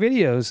 check out their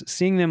videos.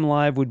 Seeing them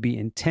live would be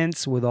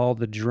intense with all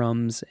the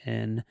drums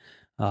and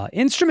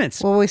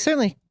instruments. Well, we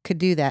certainly could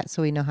do that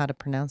so we know how to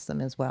pronounce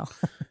them as well.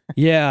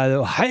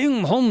 Yeah.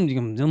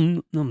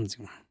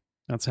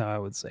 That's how I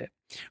would say it.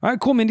 All right,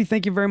 cool, Mindy.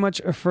 Thank you very much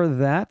for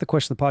that. The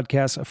question of the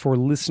podcast for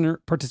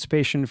listener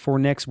participation for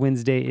next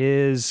Wednesday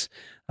is,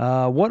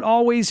 what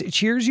always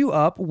cheers you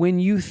up when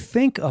you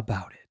think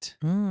about it?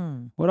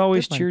 What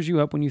always cheers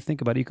you up when you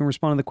think about it? You can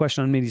respond to the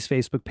question on Mindy's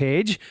Facebook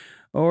page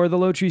or the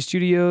Low Tree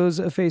Studios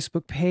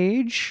Facebook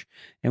page,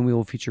 and we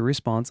will feature a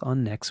response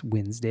on next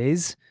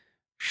Wednesday's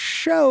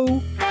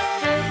show.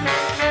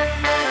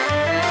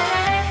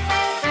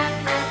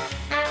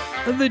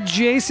 The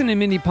Jason and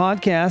Mindy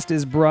podcast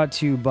is brought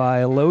to you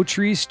by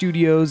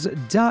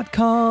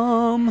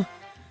lowtreestudios.com,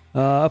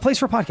 a place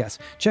for podcasts.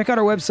 Check out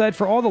our website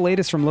for all the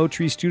latest from Low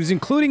Tree Studios,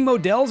 including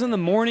Models in the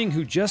Morning,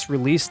 who just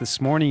released this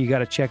morning. You got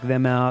to check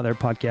them out. Their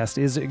podcast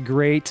is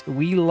great.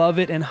 We love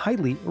it and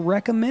highly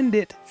recommend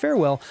it.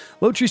 Farewell.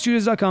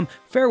 lowtreestudios.com.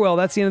 Farewell.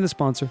 That's the end of the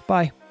sponsor.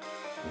 Bye.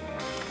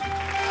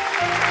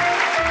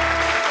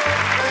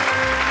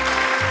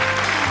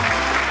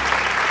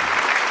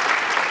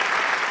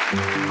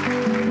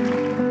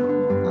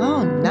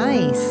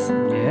 Nice.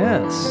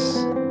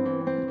 Yes.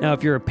 Now,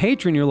 if you're a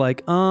patron, you're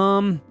like,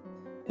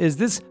 is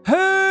this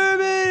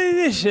Herb?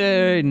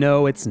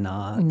 No, it's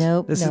not.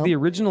 Nope. This is the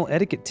original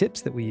etiquette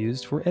tips that we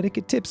used for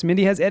etiquette tips.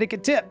 Mindy has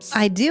etiquette tips.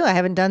 I do. I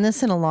haven't done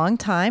this in a long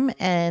time.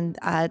 And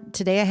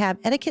today I have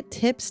etiquette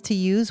tips to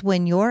use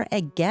when you're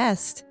a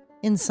guest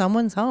in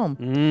someone's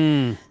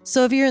home.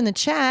 So if you're in the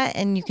chat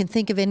and you can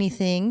think of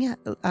anything,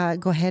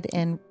 go ahead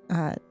and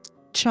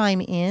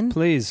chime in.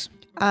 Please.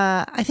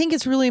 I think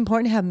it's really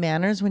important to have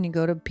manners when you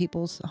go to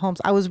people's homes.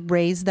 I was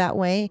raised that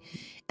way,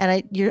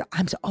 and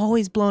I'm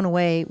always blown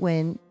away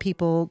when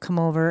people come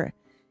over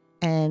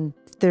and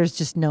there's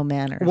just no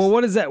manners. Well,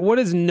 what is that? What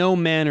does no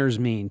manners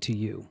mean to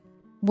you?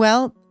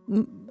 Well,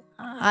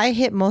 I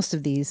hit most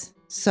of these.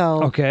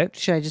 So okay.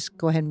 Should I just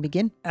go ahead and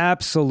begin?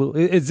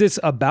 Absolutely. Is this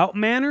about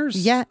manners?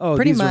 Yeah, oh,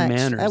 pretty these much. Are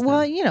manners.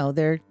 Well, you know,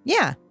 they're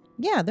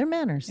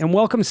manners. And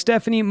welcome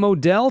Stephanie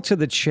Modell to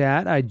the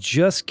chat. I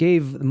just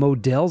gave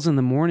Models in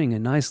the Morning a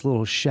nice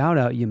little shout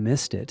out. You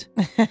missed it.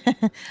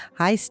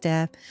 Hi,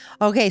 Steph.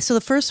 Okay, so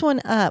the first one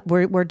up,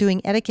 we're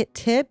doing etiquette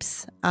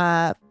tips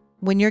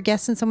when you're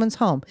guesting someone's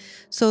home.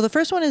 So the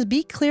first one is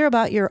be clear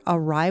about your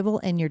arrival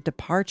and your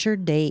departure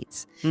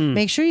dates.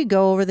 Make sure you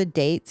go over the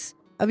dates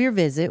of your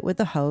visit with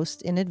the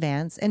host in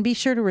advance and be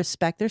sure to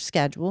respect their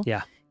schedule.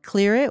 Yeah.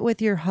 Clear it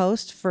with your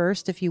host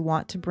first if you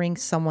want to bring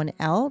someone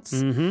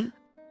else.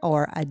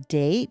 Or a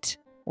date,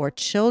 or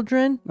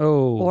children,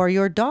 or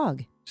your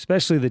dog.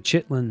 Especially the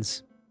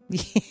chitlins. Be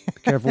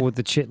careful with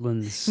the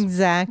chitlins.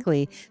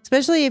 Exactly.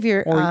 Especially if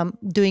you're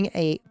doing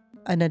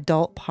an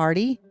adult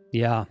party.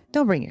 Yeah.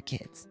 Don't bring your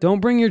kids. Don't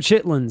bring your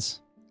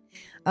chitlins.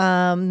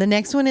 The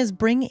next one is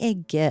bring a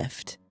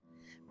gift.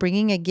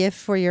 Bringing a gift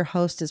for your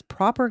host is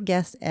proper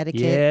guest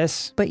etiquette.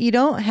 Yes. But you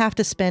don't have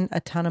to spend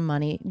a ton of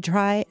money.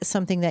 Try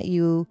something that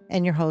you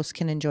and your host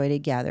can enjoy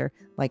together,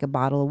 like a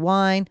bottle of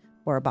wine,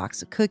 or a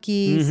box of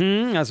cookies.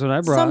 That's what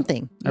I brought.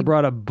 Something. I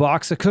brought a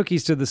box of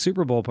cookies to the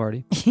Super Bowl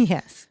party.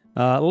 Yes.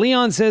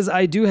 Leon says,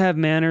 I do have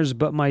manners,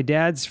 but my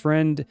dad's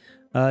friend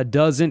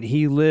doesn't.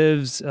 He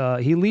leaves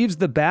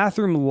the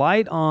bathroom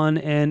light on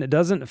and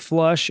doesn't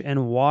flush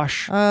and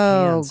wash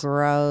hands.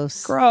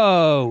 Gross.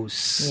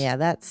 Gross. Yeah,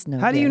 that's no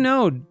How do you good.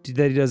 know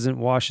that he doesn't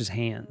wash his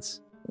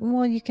hands?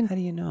 Well, How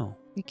do you know?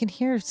 you can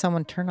hear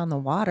someone turn on the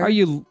water. Are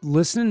you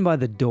listening by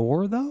the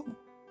door, though?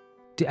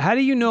 How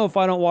do you know if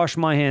I don't wash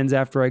my hands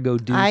after I go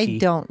dookie? I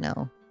don't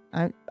know.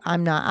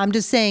 I'm not. I'm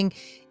just saying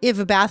if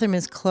a bathroom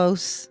is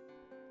close,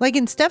 like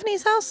in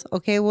Stephanie's house,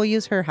 okay, we'll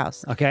use her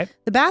house. Okay.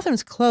 The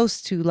bathroom's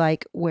close to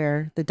like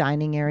where the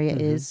dining area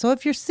is. So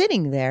if you're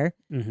sitting there,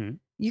 Mm-hmm.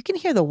 you can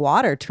hear the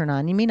water turn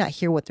on. You may not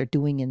hear what they're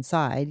doing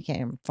inside. You can't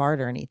hear them fart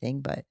or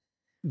anything, but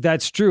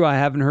That's true. I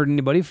haven't heard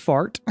anybody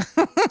fart.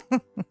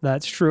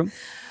 That's true.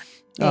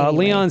 Anyway.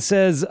 Leon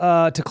says,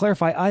 to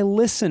clarify, I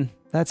listen.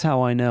 That's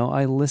how I know.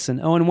 I listen.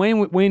 Oh, and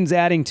Wayne's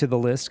adding to the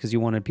list because you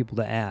wanted people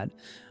to add.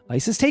 He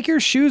says, take your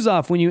shoes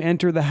off when you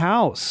enter the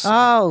house.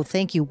 Oh,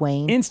 thank you,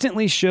 Wayne.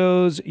 Instantly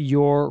shows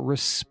your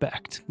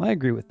respect. I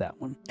agree with that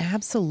one.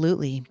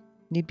 Absolutely.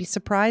 You'd be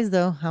surprised,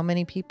 though, how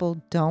many people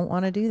don't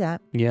want to do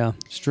that. Yeah,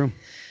 it's true.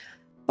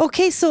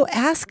 Okay, so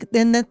ask,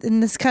 and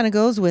this kind of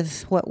goes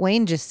with what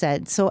Wayne just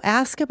said. So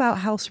ask about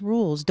house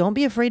rules. Don't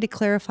be afraid to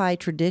clarify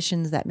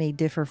traditions that may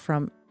differ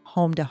from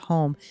home to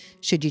home.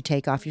 Should you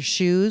take off your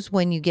shoes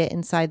when you get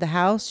inside the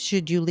house?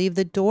 Should you leave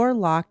the door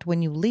locked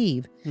when you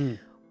leave?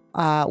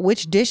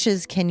 Which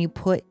dishes can you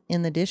put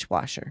in the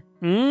dishwasher?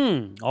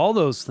 All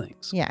those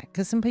things. Yeah,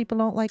 because some people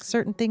don't like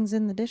certain things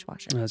in the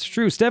dishwasher. That's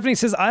true. Stephanie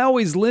says, I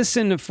always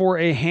listen for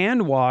a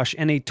hand wash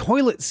and a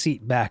toilet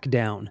seat back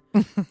down.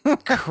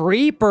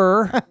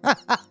 Creeper.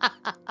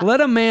 Let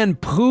a man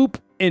poop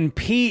and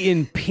pee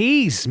in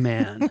peace,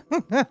 man.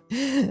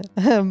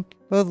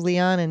 Both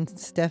Leon and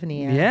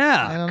Stephanie. I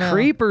Yeah. don't know.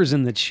 Creepers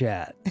in the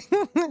chat.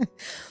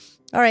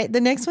 All right,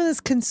 the next one is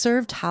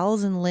conserve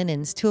towels and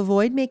linens. To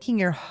avoid making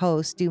your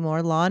host do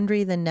more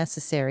laundry than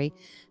necessary,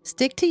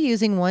 stick to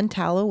using one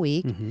towel a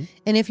week.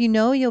 And if you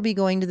know you'll be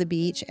going to the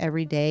beach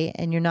every day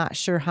and you're not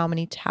sure how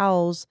many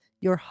towels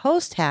your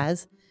host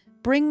has,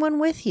 bring one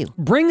with you.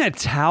 Bring a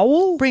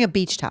towel? Bring a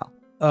beach towel.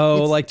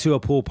 Oh, like to a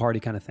pool party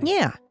kind of thing.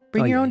 Yeah,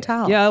 bring Oh, your yeah, own yeah.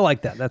 towel. Yeah, I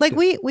like that. That's like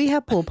good. we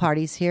have pool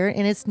parties here,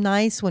 and it's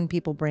nice when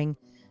people bring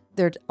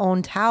their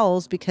own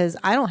towels because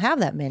I don't have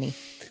that many.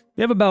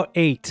 We have about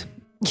 8.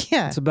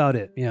 Yeah. That's about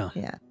it. Yeah.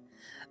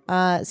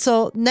 Yeah.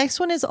 So next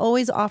one is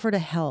always offer to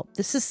help.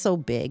 This is so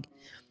big.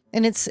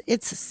 And it's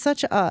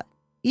such a,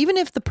 even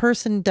if the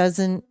person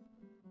doesn't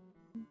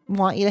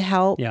want you to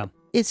help, Yeah.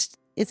 it's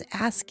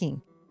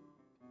asking,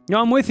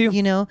 No, I'm with you.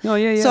 you know? Oh,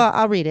 yeah, yeah. So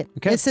I'll read it.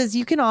 Okay. It says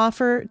you can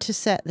offer to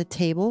set the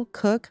table,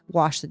 cook,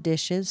 wash the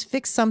dishes,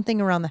 fix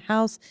something around the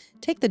house,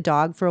 take the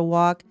dog for a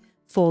walk,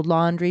 fold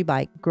laundry,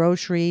 buy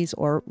groceries,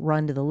 or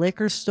run to the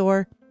liquor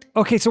store.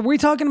 Okay, so were we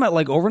talking about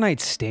like overnight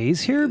stays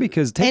here?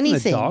 Because taking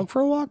Anything. the dog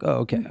for a walk? Oh,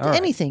 okay. All right.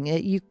 Anything.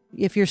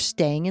 If you're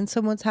staying in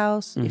someone's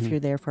house, if you're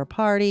there for a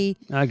party,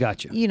 I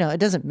got you. you know, it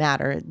doesn't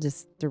matter. It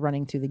just they're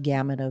running through the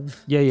gamut of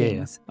Yeah.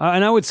 things.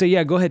 And I would say,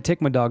 yeah, go ahead,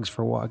 take my dogs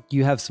for a walk.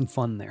 You have some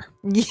fun there.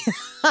 Yeah,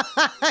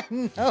 I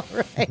know,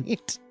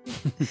 right?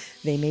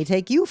 They may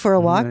take you for a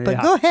walk, but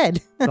Yeah. go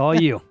ahead. It's all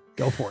you.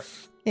 Go for it.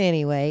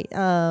 Anyway,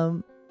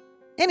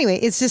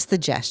 it's just the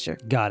gesture.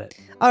 Got it.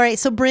 All right,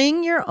 so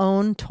bring your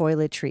own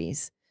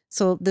toiletries.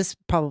 So this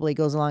probably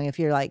goes along if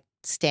you're like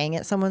staying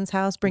at someone's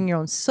house. Bring your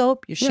own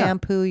soap, your Yeah.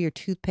 shampoo, your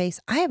toothpaste.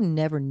 I have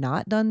never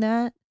not done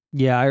that.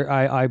 Yeah,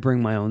 I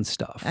bring my own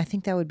stuff. I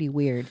think that would be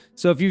weird.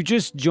 So if you've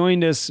just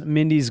joined us,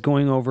 Mindy's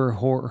going over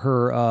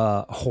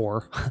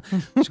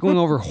She's going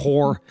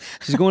over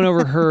She's going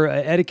over her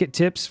etiquette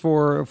tips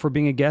for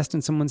being a guest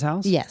in someone's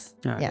house. Yes.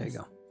 All right, yes. there you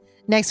go.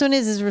 Next one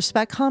is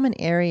respect common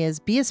areas.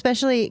 Be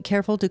especially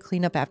careful to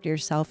clean up after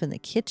yourself in the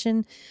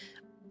kitchen.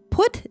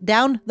 Put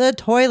down the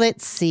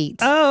toilet seat.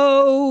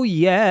 Oh,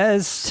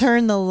 yes.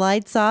 Turn the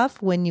lights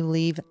off when you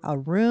leave a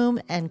room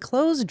and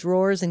close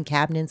drawers and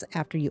cabinets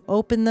after you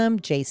open them.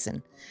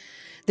 Jason.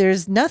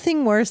 There's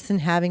nothing worse than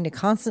having to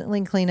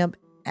constantly clean up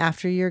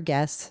after your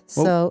guests.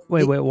 So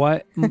wait,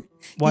 why?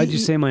 Why'd you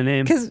say my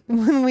name? Because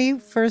when we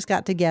first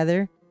got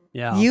together,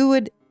 Yeah.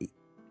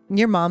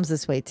 your mom's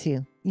this way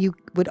too. You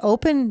would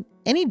open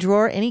any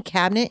drawer, any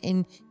cabinet,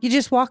 and you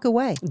just walk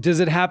away. Does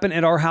it happen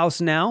at our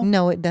house now?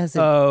 No, it doesn't.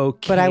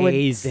 Okay, But I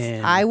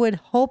then. would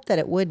hope that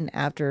it wouldn't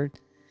after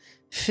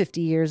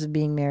 50 years of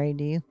being married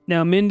to you.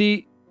 Now,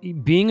 Mindy,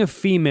 being a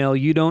female,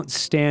 you don't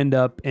stand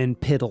up and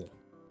piddle.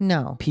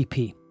 No,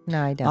 PP.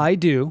 no, I don't. I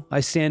do.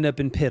 I stand up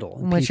and piddle.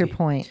 and What's your pee-pee.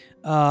 point?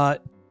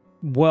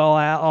 Well,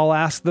 I'll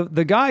ask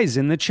the guys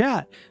in the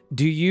chat.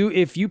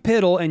 If you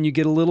piddle and you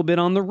get a little bit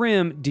on the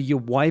rim, do you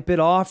wipe it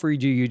off or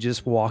do you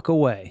just walk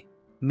away?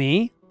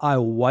 Me, I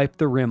wipe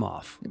the rim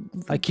off.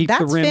 I keep the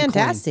That's rim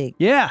fantastic.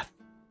 clean. Yeah.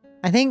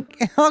 I think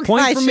all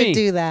Point guys for should me.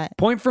 do that.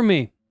 Point for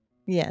me.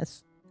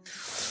 Yes.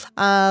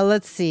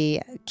 Let's see.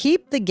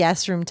 Keep the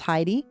guest room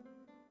tidy.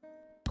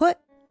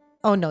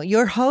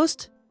 Your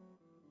host.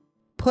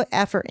 put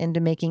effort into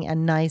making a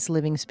nice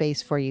living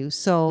space for you.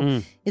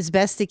 So it's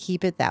best to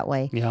keep it that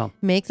way. Yeah.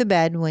 Make the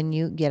bed when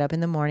you get up in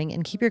the morning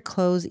and keep your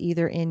clothes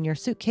either in your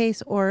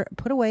suitcase or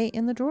put away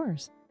in the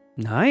drawers.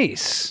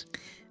 Nice.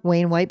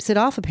 Wayne wipes it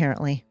off,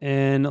 apparently.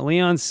 And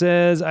Leon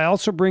says, I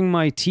also bring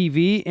my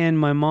TV and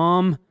my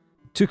mom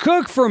to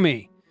cook for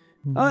me.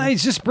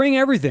 It's just bring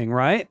everything,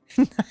 right?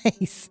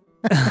 Nice.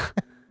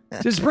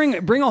 Just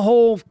bring a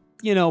whole,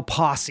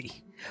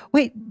 posse.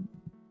 Wait,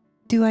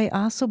 do I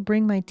also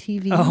bring my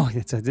TV? Oh,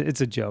 it's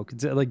a joke.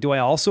 It's like, do I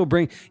also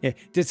bring? Yeah,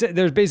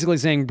 they're basically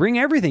saying, bring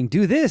everything.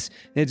 Do this.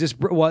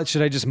 What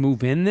should I just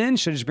move in then?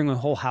 Should I just bring my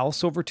whole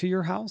house over to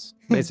your house?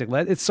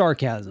 Basically, it's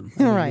sarcasm.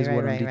 Right, is what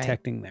I'm right.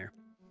 detecting there.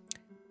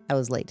 I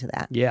was late to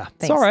that. Yeah, Thanks.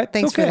 it's all right.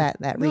 Thanks It's okay. for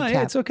that No,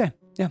 recap. it's okay.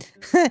 Yeah,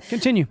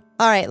 continue.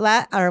 All right.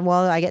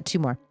 I get two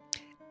more.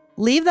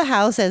 Leave the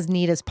house as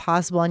neat as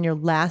possible on your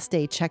last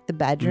day. Check the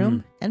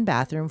bedroom and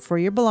bathroom for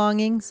your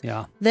belongings.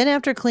 Yeah. Then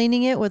after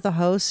cleaning it with a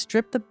hose,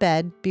 strip the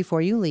bed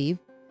before you leave.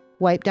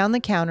 Wipe down the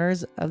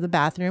counters of the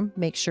bathroom.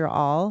 Make sure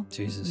all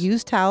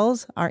used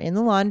towels are in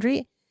the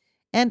laundry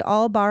and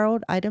all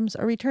borrowed items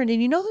are returned.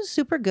 And you know who's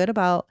super good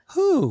about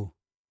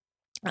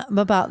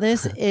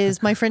this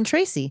is my friend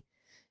Tracy.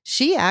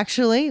 She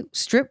actually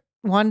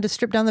wanted to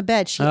strip down the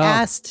bed. She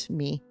asked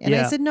me, and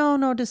I said,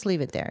 no, just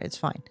leave it there. It's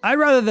fine. I'd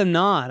rather them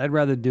not. I'd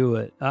rather do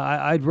it.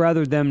 I'd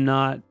rather them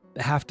not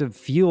have to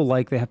feel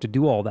like they have to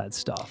do all that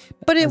stuff.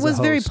 But it was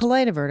very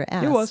polite of her to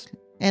ask. It was.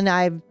 And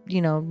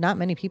not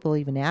many people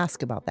even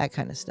ask about that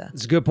kind of stuff.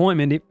 It's a good point,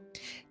 Mindy.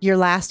 Your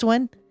last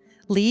one,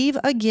 leave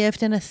a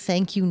gift and a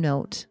thank you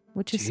note,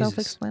 which is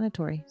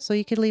self-explanatory. So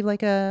you could leave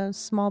like a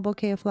small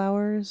bouquet of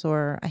flowers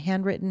or a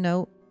handwritten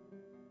note.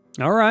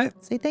 All right.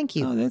 Say thank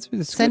you. Oh, that's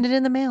Send good. it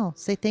in the mail.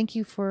 Say thank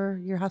you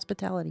for your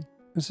hospitality.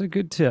 That's a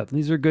good tip.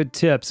 These are good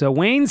tips.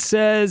 Wayne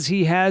says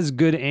he has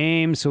good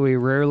aim, so he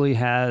rarely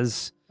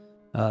has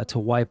to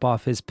wipe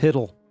off his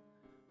piddle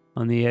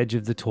on the edge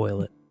of the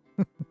toilet.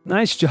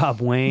 Nice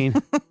job, Wayne.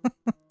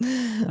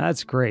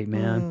 That's great,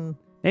 man.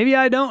 Maybe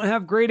I don't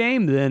have great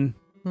aim then.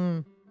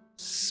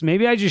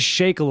 Maybe I just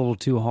shake a little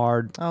too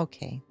hard.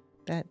 Okay.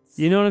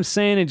 You know what I'm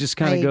saying? It just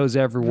kind of goes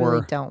everywhere. I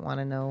really don't want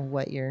to know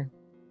what you're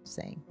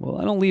saying. Well,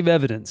 I don't leave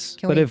evidence.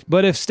 But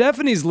if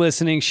Stephanie's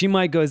listening, she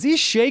might go, is he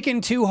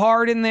shaking too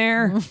hard in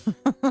there?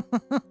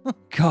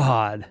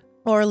 God.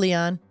 Or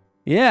Leon.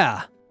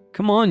 Yeah.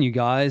 Come on, you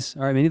guys.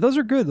 All right, Minnie, those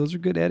are good. Those are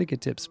good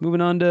etiquette tips.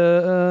 Moving on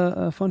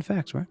to fun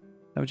facts, right?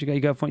 Is that what you got?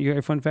 You got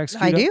your fun facts?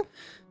 I do.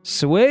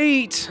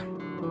 Sweet.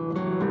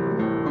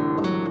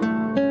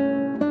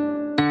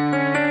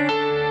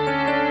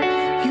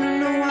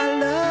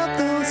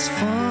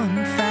 Fun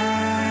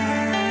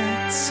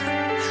facts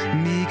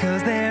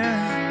because they're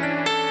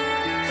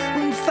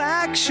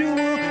factual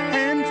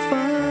and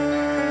fun.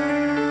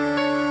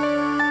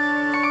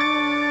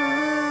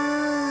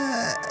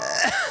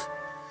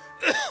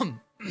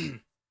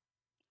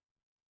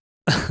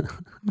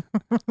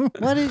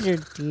 What is your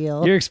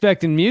deal? You're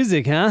expecting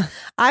music, huh?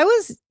 I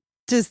was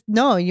just,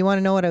 no, you want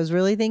to know what I was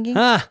really thinking?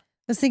 I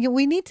was thinking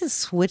we need to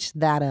switch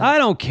that up. I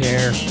don't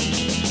care.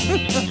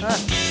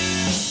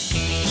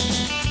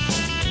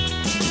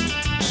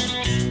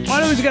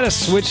 Why do we got to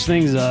switch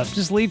things up?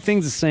 Just leave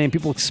things the same.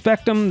 People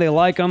expect them. They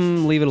like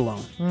them. Leave it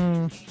alone.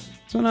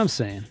 That's what I'm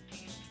saying.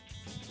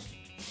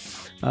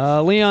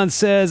 Leon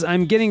says,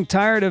 I'm getting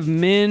tired of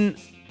men.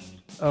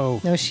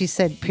 Oh. No, she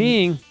said.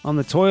 Peeing on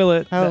the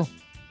toilet. Oh.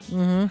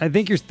 I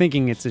think you're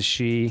thinking it's a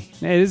she.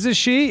 It is a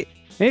she.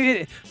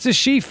 Maybe it's a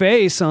she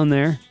face on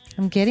there.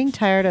 I'm getting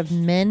tired of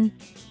men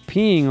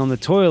peeing on the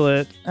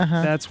toilet.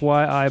 That's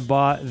why I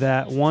bought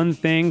that one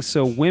thing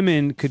so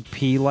women could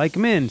pee like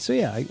men. So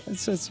yeah,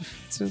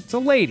 it's a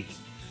lady.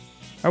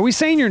 Are we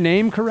saying your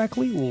name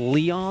correctly,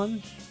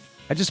 Leon?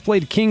 I just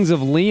played Kings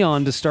of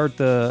Leon to start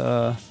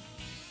to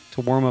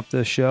warm up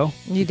the show.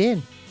 You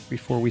did.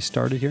 Before we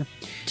started here.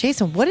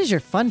 Jason, what is your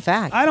fun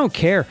fact? I don't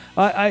care.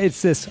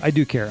 It's this. I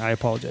do care. I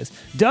apologize.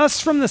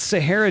 Dust from the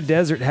Sahara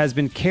Desert has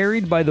been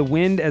carried by the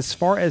wind as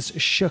far as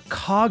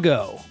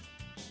Chicago.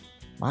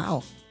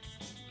 Wow.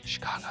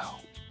 Chicago.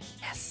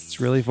 Yes. It's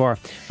really far.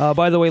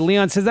 By the way,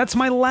 Leon says, that's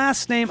my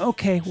last name.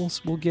 Okay,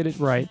 we'll get it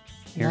right.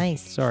 Here.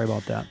 Nice. Sorry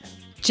about that.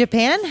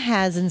 Japan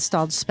has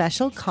installed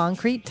special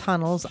concrete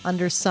tunnels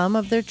under some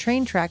of their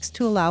train tracks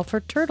to allow for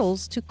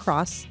turtles to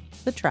cross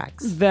the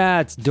tracks.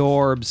 That's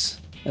dorbs.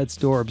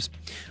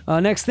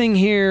 Next thing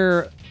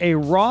here, a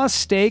raw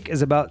steak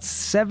is about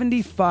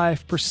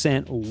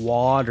 75%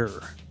 water.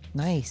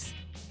 Nice.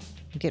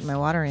 I'm getting my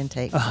water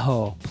intake.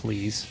 Oh,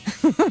 please.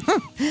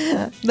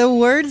 The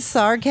word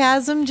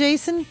sarcasm,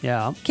 Jason,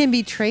 can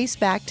be traced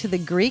back to the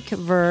Greek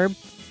verb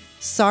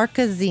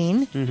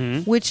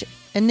sarkazine, which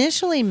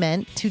initially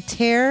meant to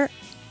tear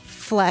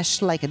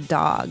flesh like a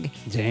dog.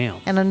 Damn.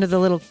 And under the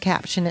little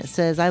caption, it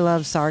says, I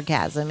love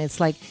sarcasm. It's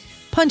like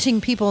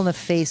punching people in the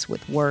face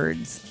with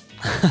words.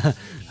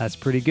 That's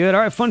pretty good.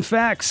 All right, fun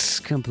facts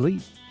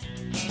complete.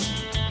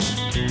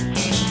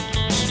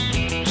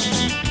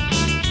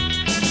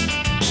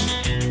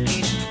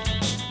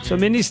 So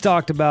Mindy's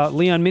talked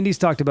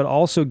about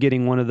also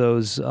getting one of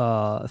those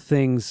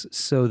things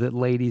so that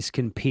ladies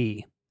can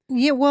pee.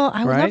 Yeah, well,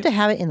 I would love Right? to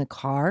have it in the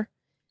car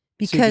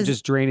So you because can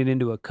just drain it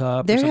into a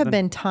cup. there or have something.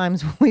 been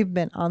times when we've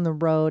been on the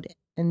road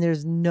and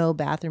there's no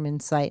bathroom in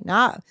sight.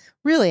 Not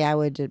really. I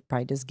would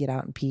probably just get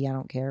out and pee. I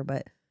don't care,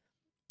 but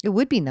it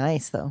would be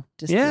nice though.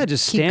 Just Yeah, to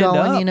just keep stand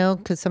going, up.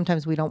 because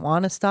sometimes we don't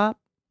want to stop.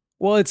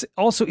 Well, it's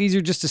also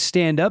easier just to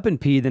stand up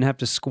and pee than have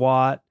to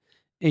squat,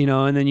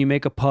 and then you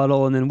make a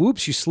puddle and then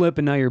whoops, you slip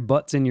and now your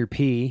butt's in your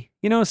pee.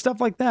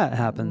 Stuff like that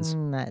happens.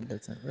 That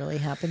doesn't really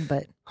happen,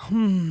 but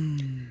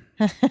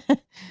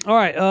All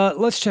right,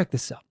 let's check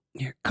this out.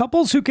 Here.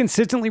 Couples who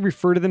consistently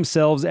refer to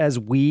themselves as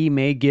we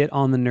may get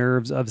on the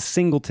nerves of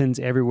singletons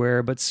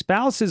everywhere, but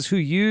spouses who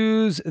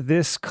use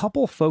this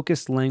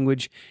couple-focused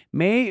language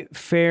may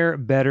fare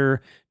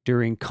better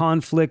during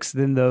conflicts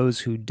than those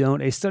who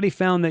don't. A study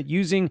found that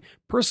using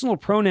personal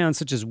pronouns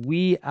such as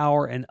we,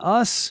 our, and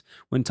us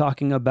when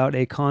talking about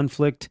a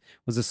conflict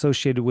was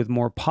associated with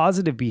more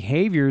positive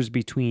behaviors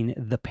between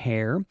the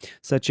pair,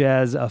 such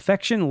as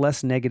affection,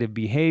 less negative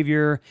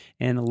behavior,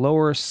 and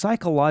lower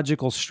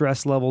psychological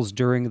stress levels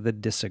during the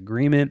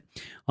disagreement.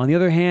 On the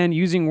other hand,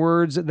 using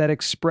words that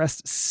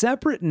expressed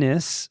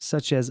separateness,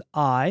 such as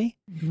I,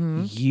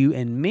 you,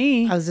 and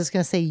me, I was just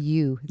going to say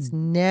you. It's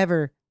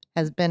never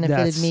has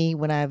benefited me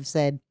when I've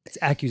said, it's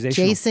accusational.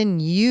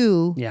 Jason,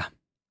 you. Yeah.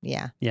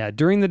 Yeah. Yeah.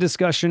 During the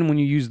discussion, when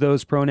you use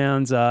those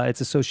pronouns,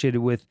 it's associated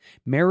with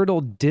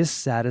marital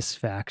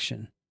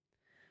dissatisfaction.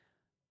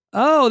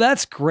 Oh,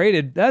 that's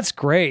great. That's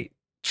great.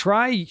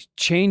 Try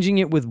changing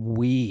it with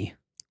we.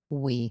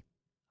 We.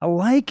 I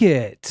like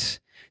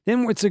it.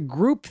 Then it's a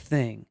group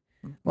thing.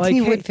 Like,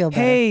 You hey, would feel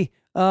better. hey,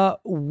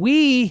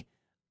 we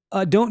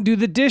don't do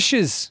the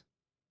dishes.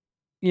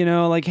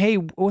 Like, hey,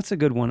 what's a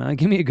good one?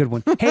 Give me a good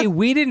one. Hey,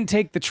 we didn't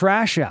take the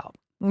trash out.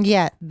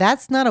 Yeah,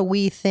 that's not a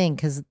we thing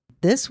because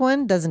this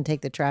one doesn't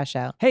take the trash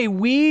out. Hey,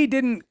 we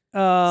didn't.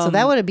 So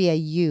that would be a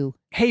you.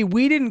 Hey,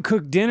 we didn't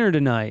cook dinner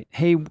tonight.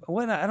 Hey,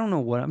 what? I don't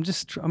know what.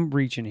 I'm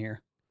reaching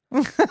here.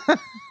 I'm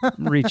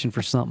reaching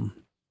for something.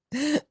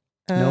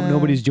 No,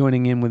 nobody's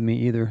joining in with me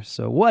either.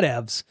 So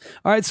whatevs.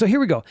 All right, so here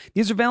we go.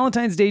 These are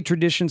Valentine's Day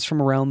traditions from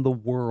around the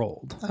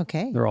world.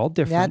 Okay. They're all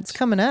different. That's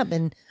coming up.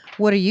 And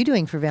what are you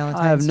doing for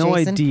Valentine's, I have no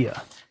Jason?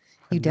 idea.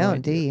 You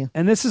don't, do you?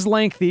 And this is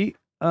lengthy,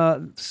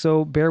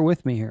 so bear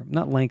with me here.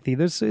 Not lengthy.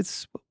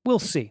 We'll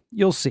see.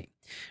 You'll see.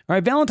 All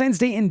right, Valentine's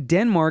Day in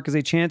Denmark is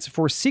a chance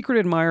for secret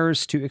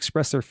admirers to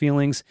express their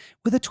feelings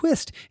with a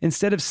twist.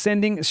 Instead of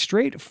sending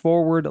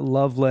straightforward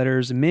love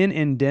letters, men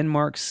in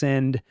Denmark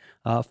send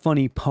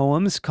funny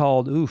poems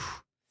called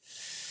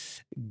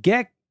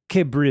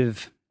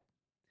Gækkebriv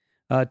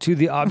to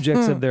the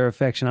objects of their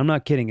affection. I'm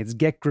not kidding. It's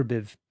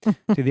Gækkebriv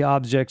to the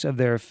objects of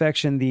their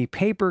affection. The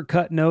paper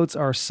cut notes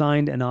are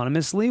signed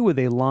anonymously with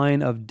a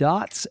line of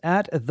dots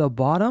at the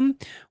bottom,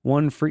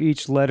 one for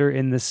each letter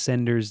in the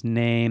sender's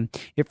name.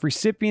 If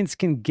recipients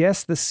can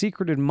guess the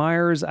secret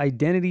admirer's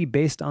identity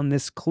based on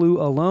this clue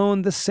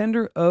alone, the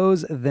sender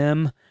owes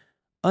them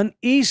an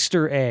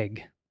Easter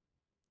egg.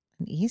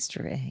 An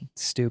Easter egg.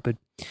 Stupid.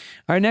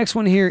 All right, next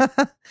one here.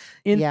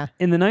 In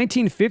the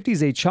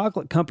 1950s, a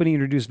chocolate company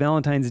introduced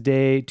Valentine's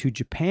Day to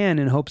Japan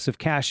in hopes of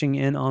cashing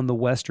in on the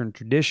Western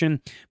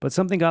tradition, but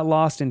something got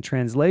lost in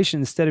translation.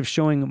 Instead of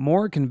showing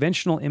more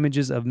conventional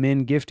images of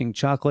men gifting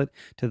chocolate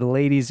to the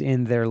ladies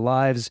in their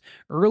lives,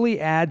 early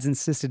ads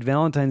insisted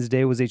Valentine's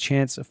Day was a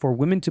chance for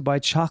women to buy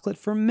chocolate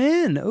for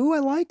men. Oh, I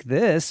like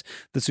this.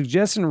 The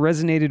suggestion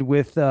resonated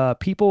with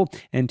people,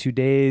 and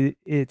today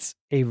it's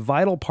a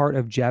vital part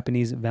of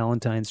Japanese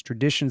Valentine's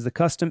traditions. The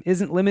custom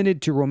isn't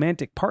limited to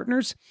romantic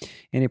partners,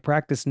 and a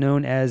practice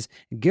known as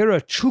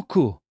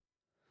gerachuku.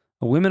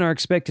 Women are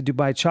expected to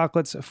buy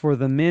chocolates for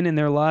the men in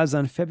their lives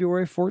on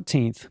February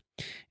 14th,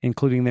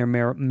 including their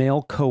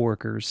male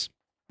coworkers.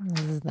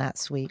 Isn't that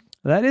sweet?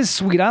 That is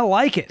sweet. I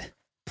like it.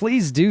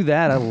 Please do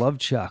that. I love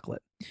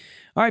chocolate.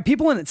 All right,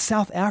 people in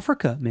South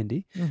Africa,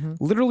 Mindy,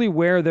 literally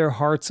wear their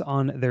hearts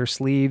on their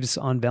sleeves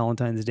on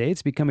Valentine's Day.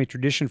 It's become a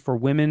tradition for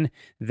women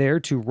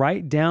there to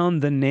write down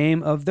the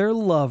name of their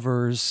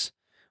lovers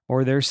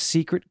or their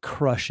secret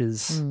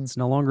crushes. It's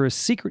no longer a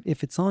secret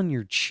if it's on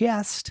your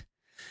chest.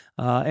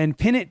 And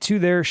pin it to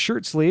their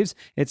shirt sleeves.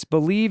 It's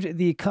believed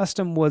the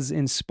custom was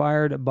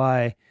inspired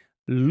by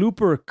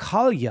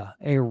Lupercalia,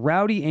 a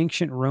rowdy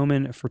ancient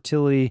Roman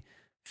fertility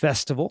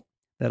festival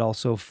that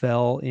also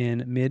fell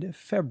in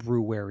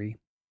mid-February.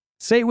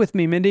 Say it with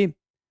me, Mindy.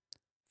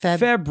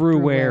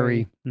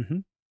 February.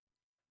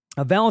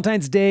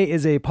 Valentine's Day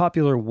is a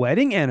popular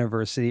wedding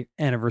anniversary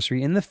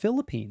in the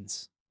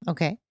Philippines.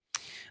 Okay.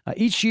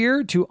 Each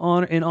year,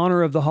 in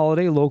honor of the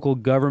holiday, local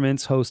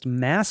governments host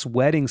mass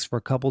weddings for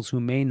couples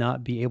who may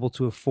not be able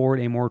to afford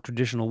a more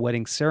traditional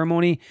wedding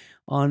ceremony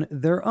on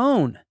their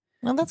own.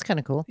 Well, that's kind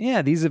of cool.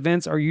 Yeah, these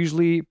events are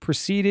usually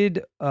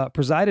presided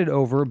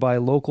over by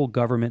local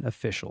government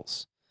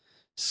officials.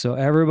 So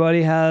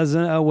everybody has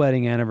a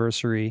wedding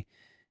anniversary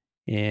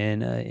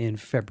in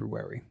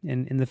February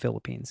in the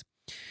Philippines.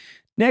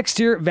 Next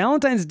here,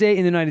 Valentine's Day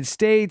in the United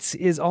States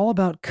is all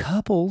about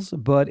couples,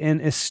 but in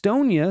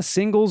Estonia,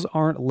 singles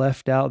aren't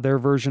left out. Their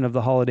version of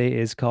the holiday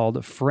is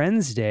called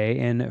Friends Day,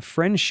 and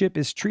friendship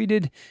is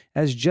treated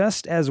as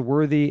just as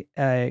worthy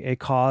a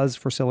cause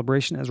for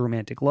celebration as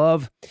romantic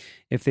love.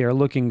 If they are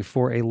looking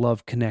for a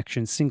love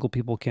connection, single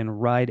people can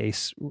ride a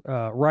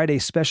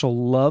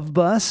special love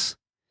bus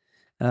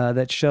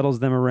that shuttles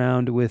them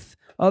around with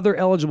other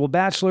eligible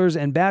bachelors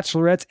and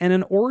bachelorettes, and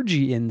an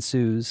orgy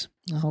ensues.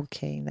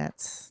 Okay,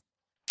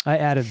 I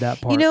added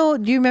that part. You know,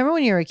 do you remember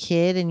when you were a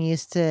kid and you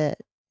used to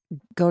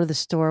go to the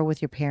store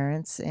with your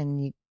parents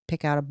and you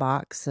pick out a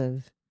box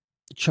of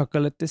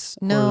Chocolates?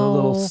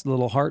 No. Or the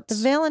little hearts?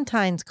 the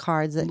Valentine's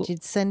cards that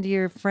you'd send to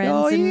your friends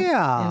Oh, in,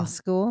 yeah. in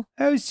school?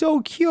 That was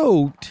so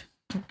cute.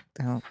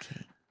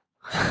 Okay.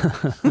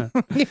 I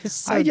You're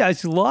so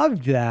just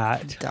loved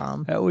that.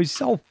 dumb. That was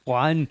so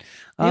fun.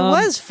 It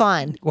was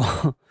fun.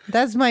 Well,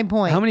 That's my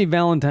point. how many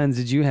Valentines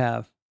did you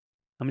have?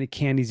 How many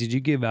candies did you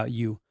give out?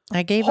 You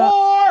I gave up.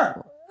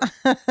 whore!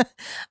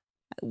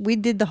 We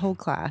did the whole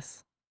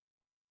class.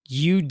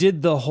 You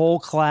did the whole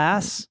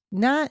class?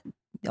 Not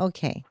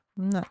okay.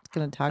 I'm not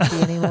going to talk to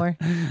you anymore.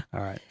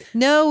 All right.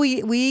 No,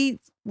 we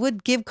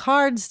would give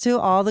cards to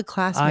all the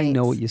classmates. I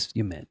know what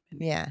you meant.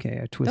 Yeah. Okay, I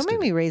Don't twisted make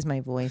it. me raise my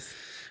voice.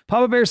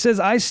 Papa Bear says,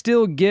 I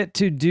still get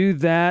to do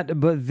that,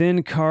 but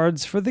then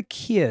cards for the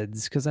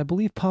kids, because I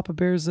believe Papa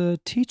Bear's a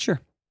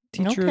teacher.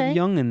 Teacher Okay. of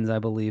youngins, I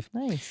believe.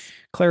 Nice.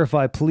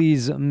 Clarify,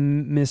 please,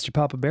 Mr.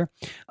 Papa Bear.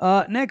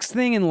 Next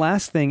thing and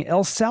last thing,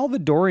 El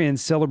Salvadorians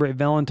celebrate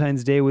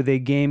Valentine's Day with a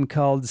game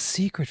called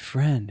Secret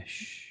Friend.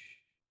 Shh.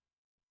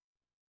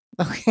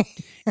 Okay.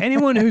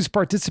 Anyone who's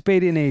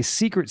participated in a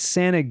Secret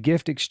Santa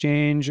gift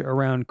exchange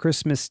around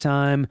Christmas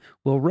time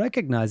will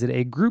recognize it.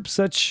 A group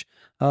such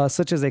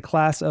as a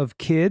class of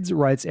kids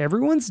writes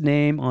everyone's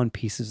name on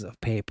pieces of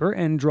paper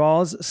and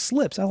draws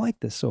slips. I like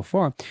this so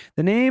far.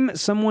 The name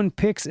someone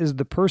picks is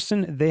the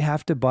person they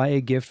have to buy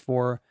a gift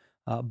for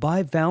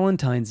by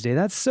Valentine's Day.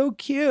 That's so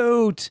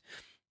cute.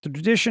 The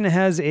tradition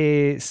has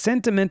a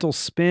sentimental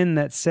spin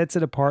that sets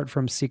it apart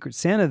from Secret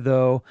Santa,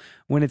 though.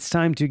 When it's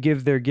time to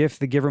give their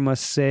gift, the giver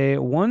must say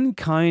one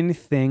kind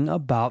thing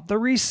about the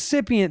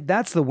recipient.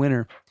 That's the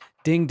winner.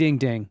 Ding, ding,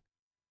 ding.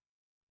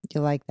 You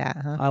like that,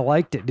 huh? I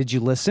liked it. Did you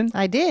listen?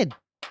 I did.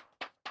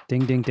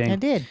 Ding, ding, ding. I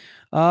did.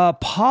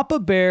 Papa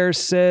Bear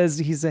says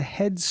he's a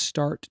Head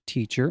Start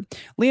teacher.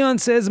 Leon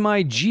says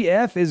my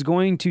GF is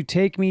going to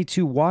take me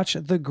to watch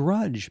The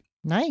Grudge.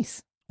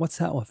 Nice. What's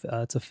that?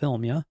 It's a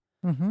film, yeah?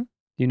 Mm-hmm. Do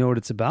you know what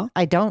it's about?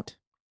 I don't.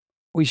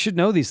 We should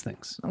know these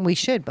things. We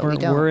should, but we're, we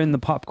don't. We're in the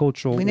pop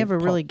cultural. We never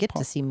really get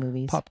to see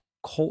movies. Pop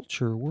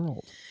culture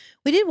world.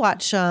 We did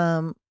watch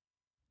on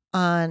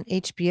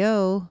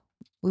HBO.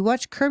 We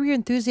watched Curb Your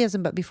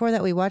Enthusiasm, but before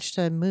that, we watched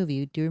a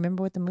movie. Do you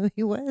remember what the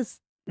movie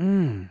was?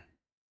 I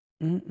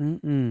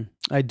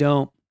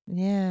don't.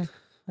 Yeah.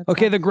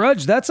 Okay, The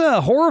Grudge. That's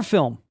a horror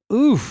film.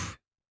 Oof.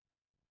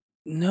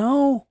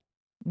 No.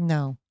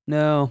 No.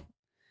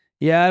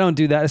 Yeah, I don't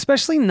do that,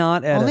 especially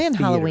not at Only a on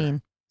theater.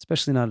 Halloween.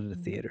 Especially not at a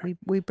theater.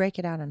 We break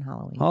it out on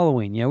Halloween.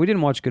 Halloween. Yeah, we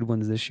didn't watch good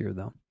ones this year,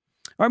 though.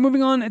 All right,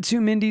 moving on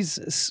to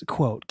Mindy's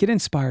quote. Get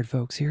inspired,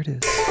 folks. Here it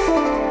is.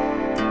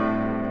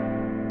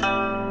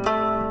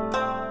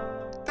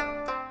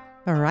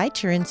 All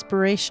right, your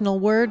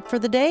inspirational word for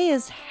the day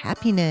is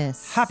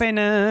happiness.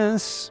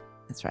 Happiness.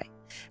 That's right.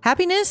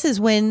 Happiness is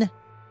when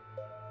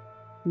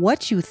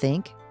what you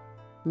think,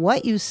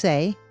 what you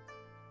say,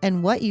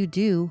 and what you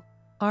do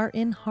are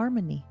in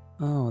harmony.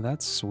 Oh,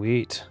 that's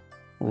sweet.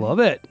 Love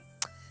it.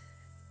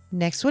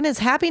 Next one is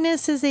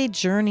happiness is a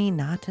journey,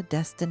 not a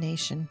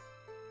destination.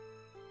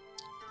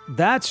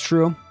 That's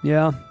true.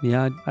 Yeah,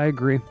 I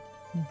agree.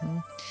 Mm-hmm.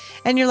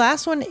 And your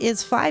last one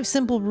is 5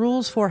 simple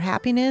rules for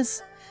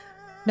happiness.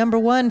 Number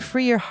 1,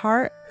 free your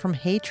heart from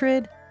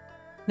hatred.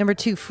 Number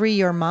 2, free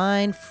your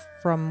mind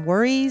from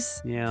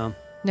worries. Yeah.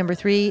 Number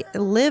 3,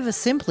 live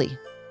simply.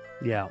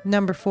 Yeah.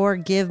 Number 4,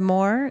 give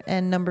more.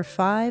 And number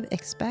 5,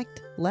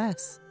 expect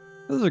less.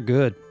 Those are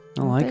good.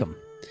 I like Okay. them.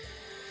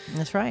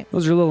 That's right.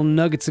 Those are little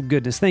nuggets of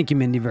goodness. Thank you,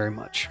 Mindy, very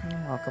much. You're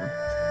welcome.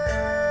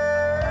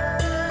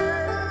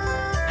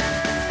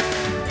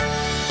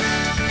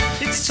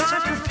 It's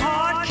time for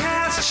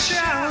podcast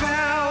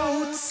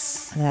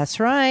shout-outs. That's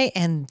right.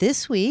 And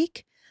this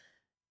week,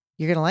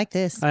 you're going to like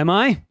this. Am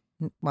I?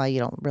 Well, you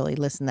don't really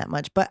listen that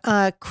much, but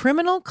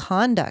Criminal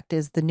Conduct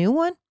is the new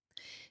one.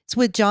 It's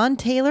with John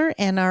Taylor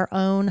and our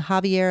own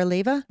Javier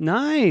Leyva.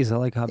 Nice. I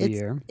like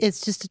Javier.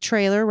 It's just a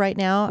trailer right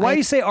now. Why do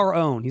you say our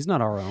own? He's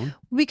not our own.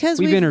 Because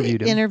We've we've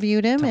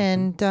interviewed him.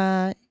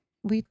 and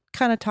we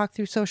kind of talk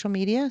through social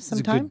media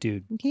sometimes. He's a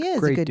good dude. He is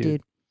Great a good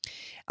dude.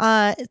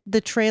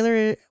 The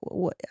trailer,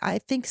 I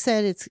think,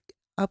 said it's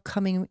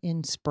upcoming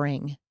in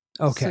spring.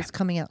 Okay. So it's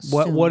coming out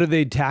soon. What are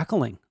they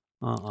tackling?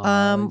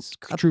 It's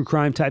true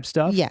crime type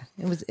stuff? Yeah,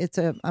 it's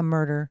a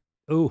murder.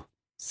 Ooh,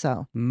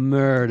 So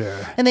murder.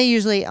 and they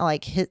usually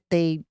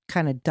they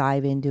kind of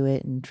dive into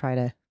it and try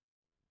to.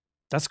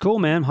 That's cool,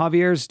 man.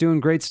 Javier's doing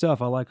great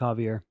stuff. I like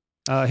Javier.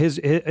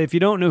 If you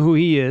don't know who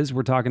he is,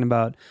 we're talking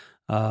about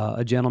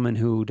a gentleman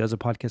who does a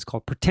podcast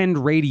called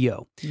Pretend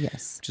Radio,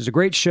 Yes. which is a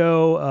great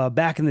show.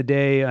 Back in the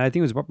day, I think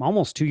it was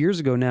almost 2 years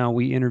ago now,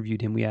 we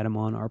interviewed him. We had him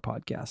on our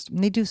podcast.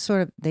 And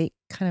they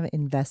kind of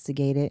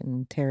investigate it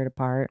and tear it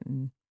apart.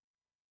 And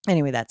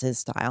anyway, that's his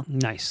style.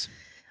 Nice.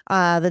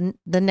 The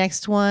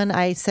next one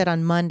I said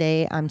on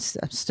Monday, I'm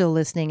still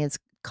listening. It's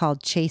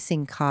called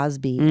Chasing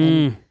Cosby.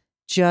 And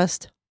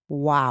just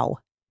wow.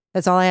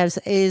 That's all I had to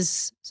say. It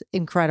is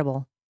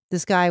incredible.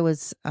 This guy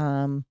was He's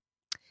a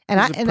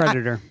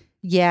predator.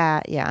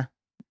 Yeah.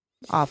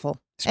 Awful.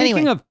 Speaking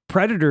Anyway. of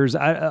predators,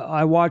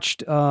 I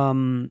watched,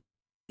 not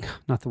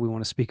that we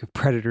want to speak of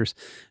predators,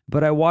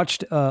 but I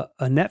watched a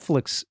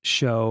Netflix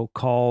show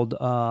called, it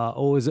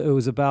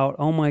was about,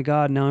 oh my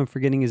God, now I'm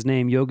forgetting his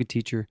name, yoga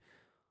teacher.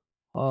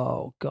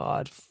 Oh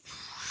God,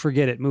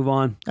 forget it. Move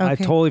on. I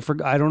Okay. totally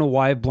forgot. I don't know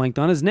why I blanked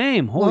on his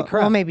name. Holy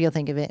crap. Well, maybe you'll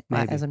think of it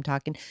Maybe. as I'm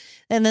talking.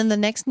 And then the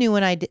next new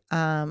one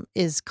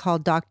is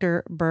called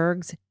Dr.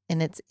 Berg's,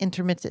 and it's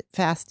intermittent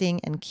fasting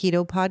and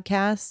keto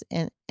podcast,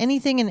 and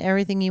anything and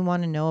everything you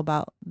want to know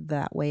about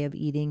that way of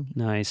eating.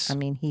 Nice. I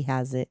mean, he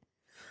has it.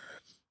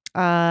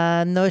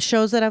 And those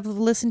shows that I've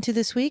listened to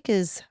this week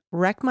is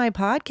Wreck My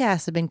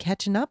Podcast. I've been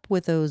catching up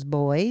with those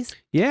boys.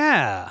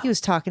 Yeah. He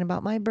was talking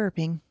about my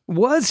burping.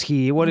 Was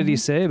he? What did he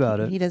say about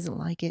it? He doesn't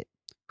like it.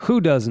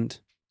 Who doesn't?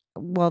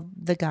 Well,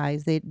 the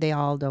guys, they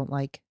all don't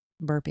like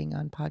burping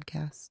on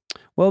podcasts.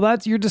 Well,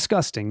 you're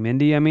disgusting,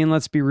 Mindy. I mean,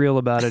 let's be real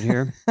about it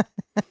here.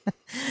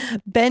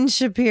 Ben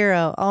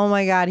Shapiro. Oh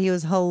my God. He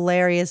was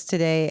hilarious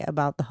today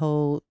about the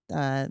whole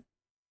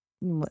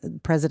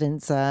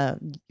president's,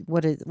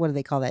 what do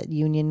they call that?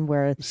 Union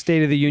where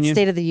State of the Union.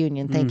 State of the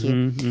Union. Thank you.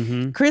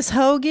 Mhm. Chris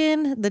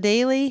Hogan, The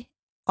Daily,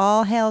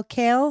 All Hail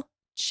Kale,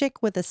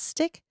 Chick with a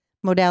Stick,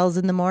 Models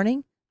in the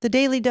Morning, The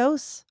Daily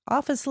Dose,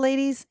 Office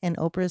Ladies, and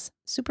Oprah's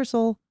Super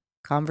Soul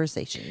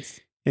Conversations.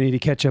 I need to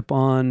catch up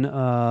on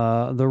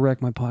the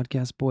Wreck My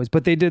Podcast boys.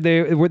 But did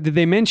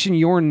they mention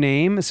your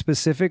name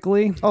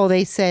specifically? Oh,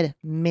 they said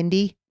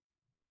Mindy.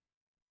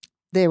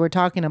 They were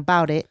talking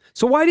about it.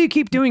 So why do you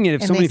keep doing it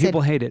if And so they many said,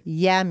 people hate it?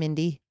 Yeah,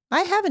 Mindy.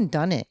 I haven't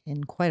done it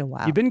in quite a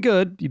while. You've been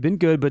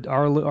good, but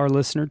our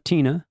listener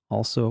Tina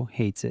also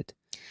hates it.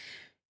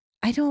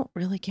 I don't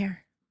really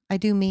care. I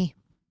do me.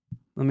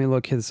 Let me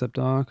look this up,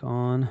 Doc,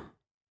 on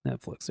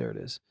Netflix. There it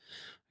is.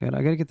 I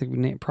gotta get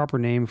the proper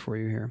name for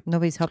you here.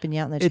 Nobody's helping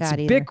you out in the It's chat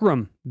either.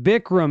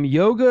 Bikram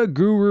Yoga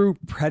Guru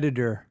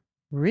Predator.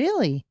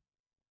 Really?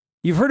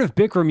 You've heard of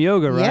Bikram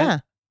Yoga, right? Yeah.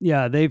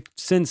 Yeah,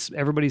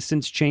 everybody's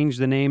since changed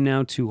the name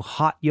now to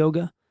Hot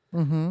Yoga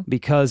Mm-hmm.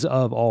 because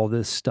of all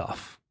this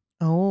stuff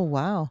Oh,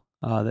 wow.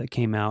 that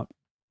came out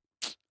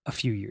a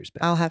few years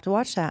back. I'll have to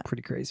watch that.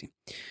 Pretty crazy.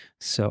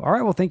 So, all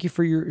right. Well, thank you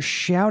for your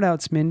shout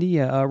outs, Mindy.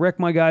 Wreck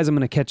My guys, I'm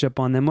going to catch up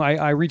on them.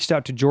 I reached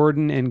out to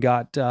Jordan and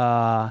got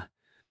the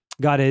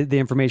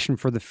information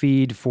for the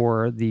feed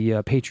for the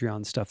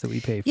Patreon stuff that we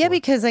pay for. Yeah,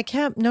 because I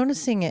kept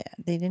noticing it.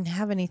 They didn't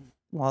have any,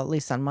 well, at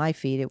least on my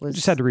feed, it was.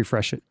 Just had to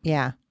refresh it.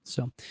 Yeah.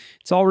 So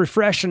it's all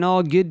refreshed and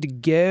all good to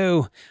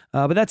go.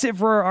 But that's it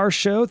for our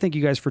show. Thank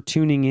you guys for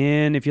tuning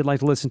in. If you'd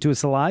like to listen to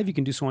us live, you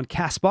can do so on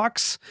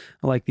CastBox,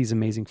 like these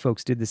amazing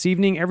folks did this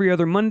evening, every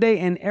other Monday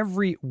and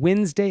every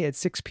Wednesday at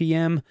 6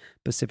 p.m.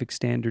 Pacific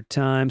Standard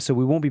Time. So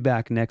we won't be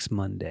back next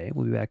Monday.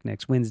 We'll be back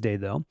next Wednesday,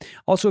 though.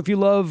 Also, if you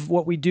love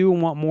what we do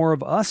and want more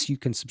of us, you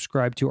can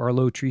subscribe to our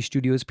Low Tree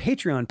Studios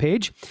Patreon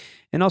page.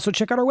 And also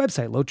check out our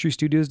website,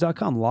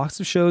 lowtreestudios.com. Lots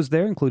of shows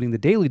there, including The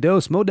Daily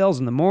Dose, Models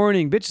in the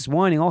Morning, Bitches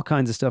Whining, all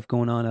kinds of stuff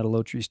going on out of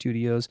Low Tree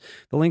Studios.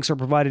 The links are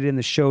provided in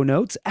the show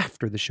notes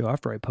after the show,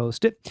 after I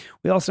post it.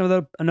 We also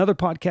have another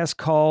podcast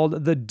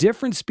called The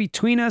Difference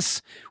Between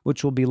Us,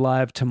 which will be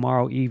live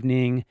tomorrow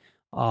evening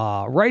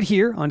right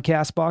here on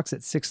CastBox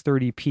at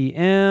 6:30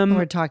 p.m.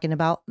 We're talking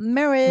about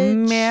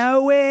marriage.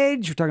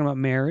 Marriage. We're talking about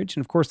marriage.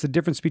 And of course, The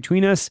Difference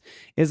Between Us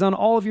is on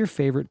all of your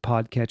favorite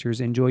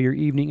podcatchers. Enjoy your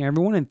evening,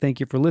 everyone. And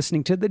thank you for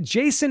listening to the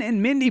Jason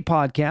and Mindy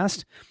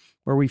podcast,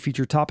 where we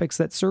feature topics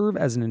that serve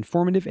as an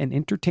informative and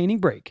entertaining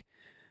break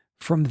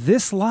from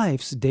this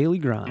life's daily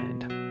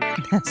grind.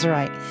 That's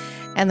right.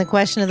 And the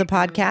question of the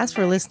podcast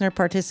for listener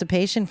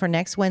participation for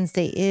next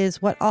Wednesday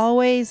is, what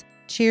always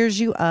cheers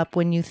you up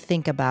when you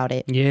think about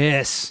it?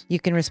 Yes. You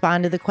can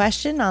respond to the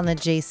question on the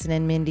Jason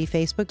and Mindy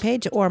Facebook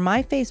page or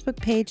my Facebook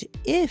page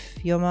if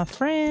you're my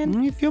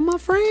friend. If you're my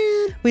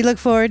friend. We look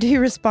forward to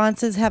your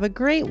responses. Have a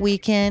great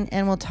weekend,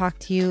 and we'll talk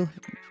to you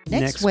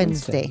next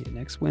Wednesday.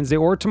 Next Wednesday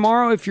or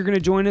tomorrow if you're going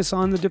to join us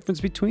on The Difference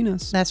Between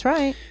Us. That's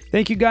right.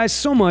 Thank you guys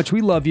so much.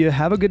 We love you.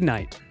 Have a good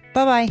night.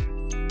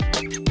 Bye-bye.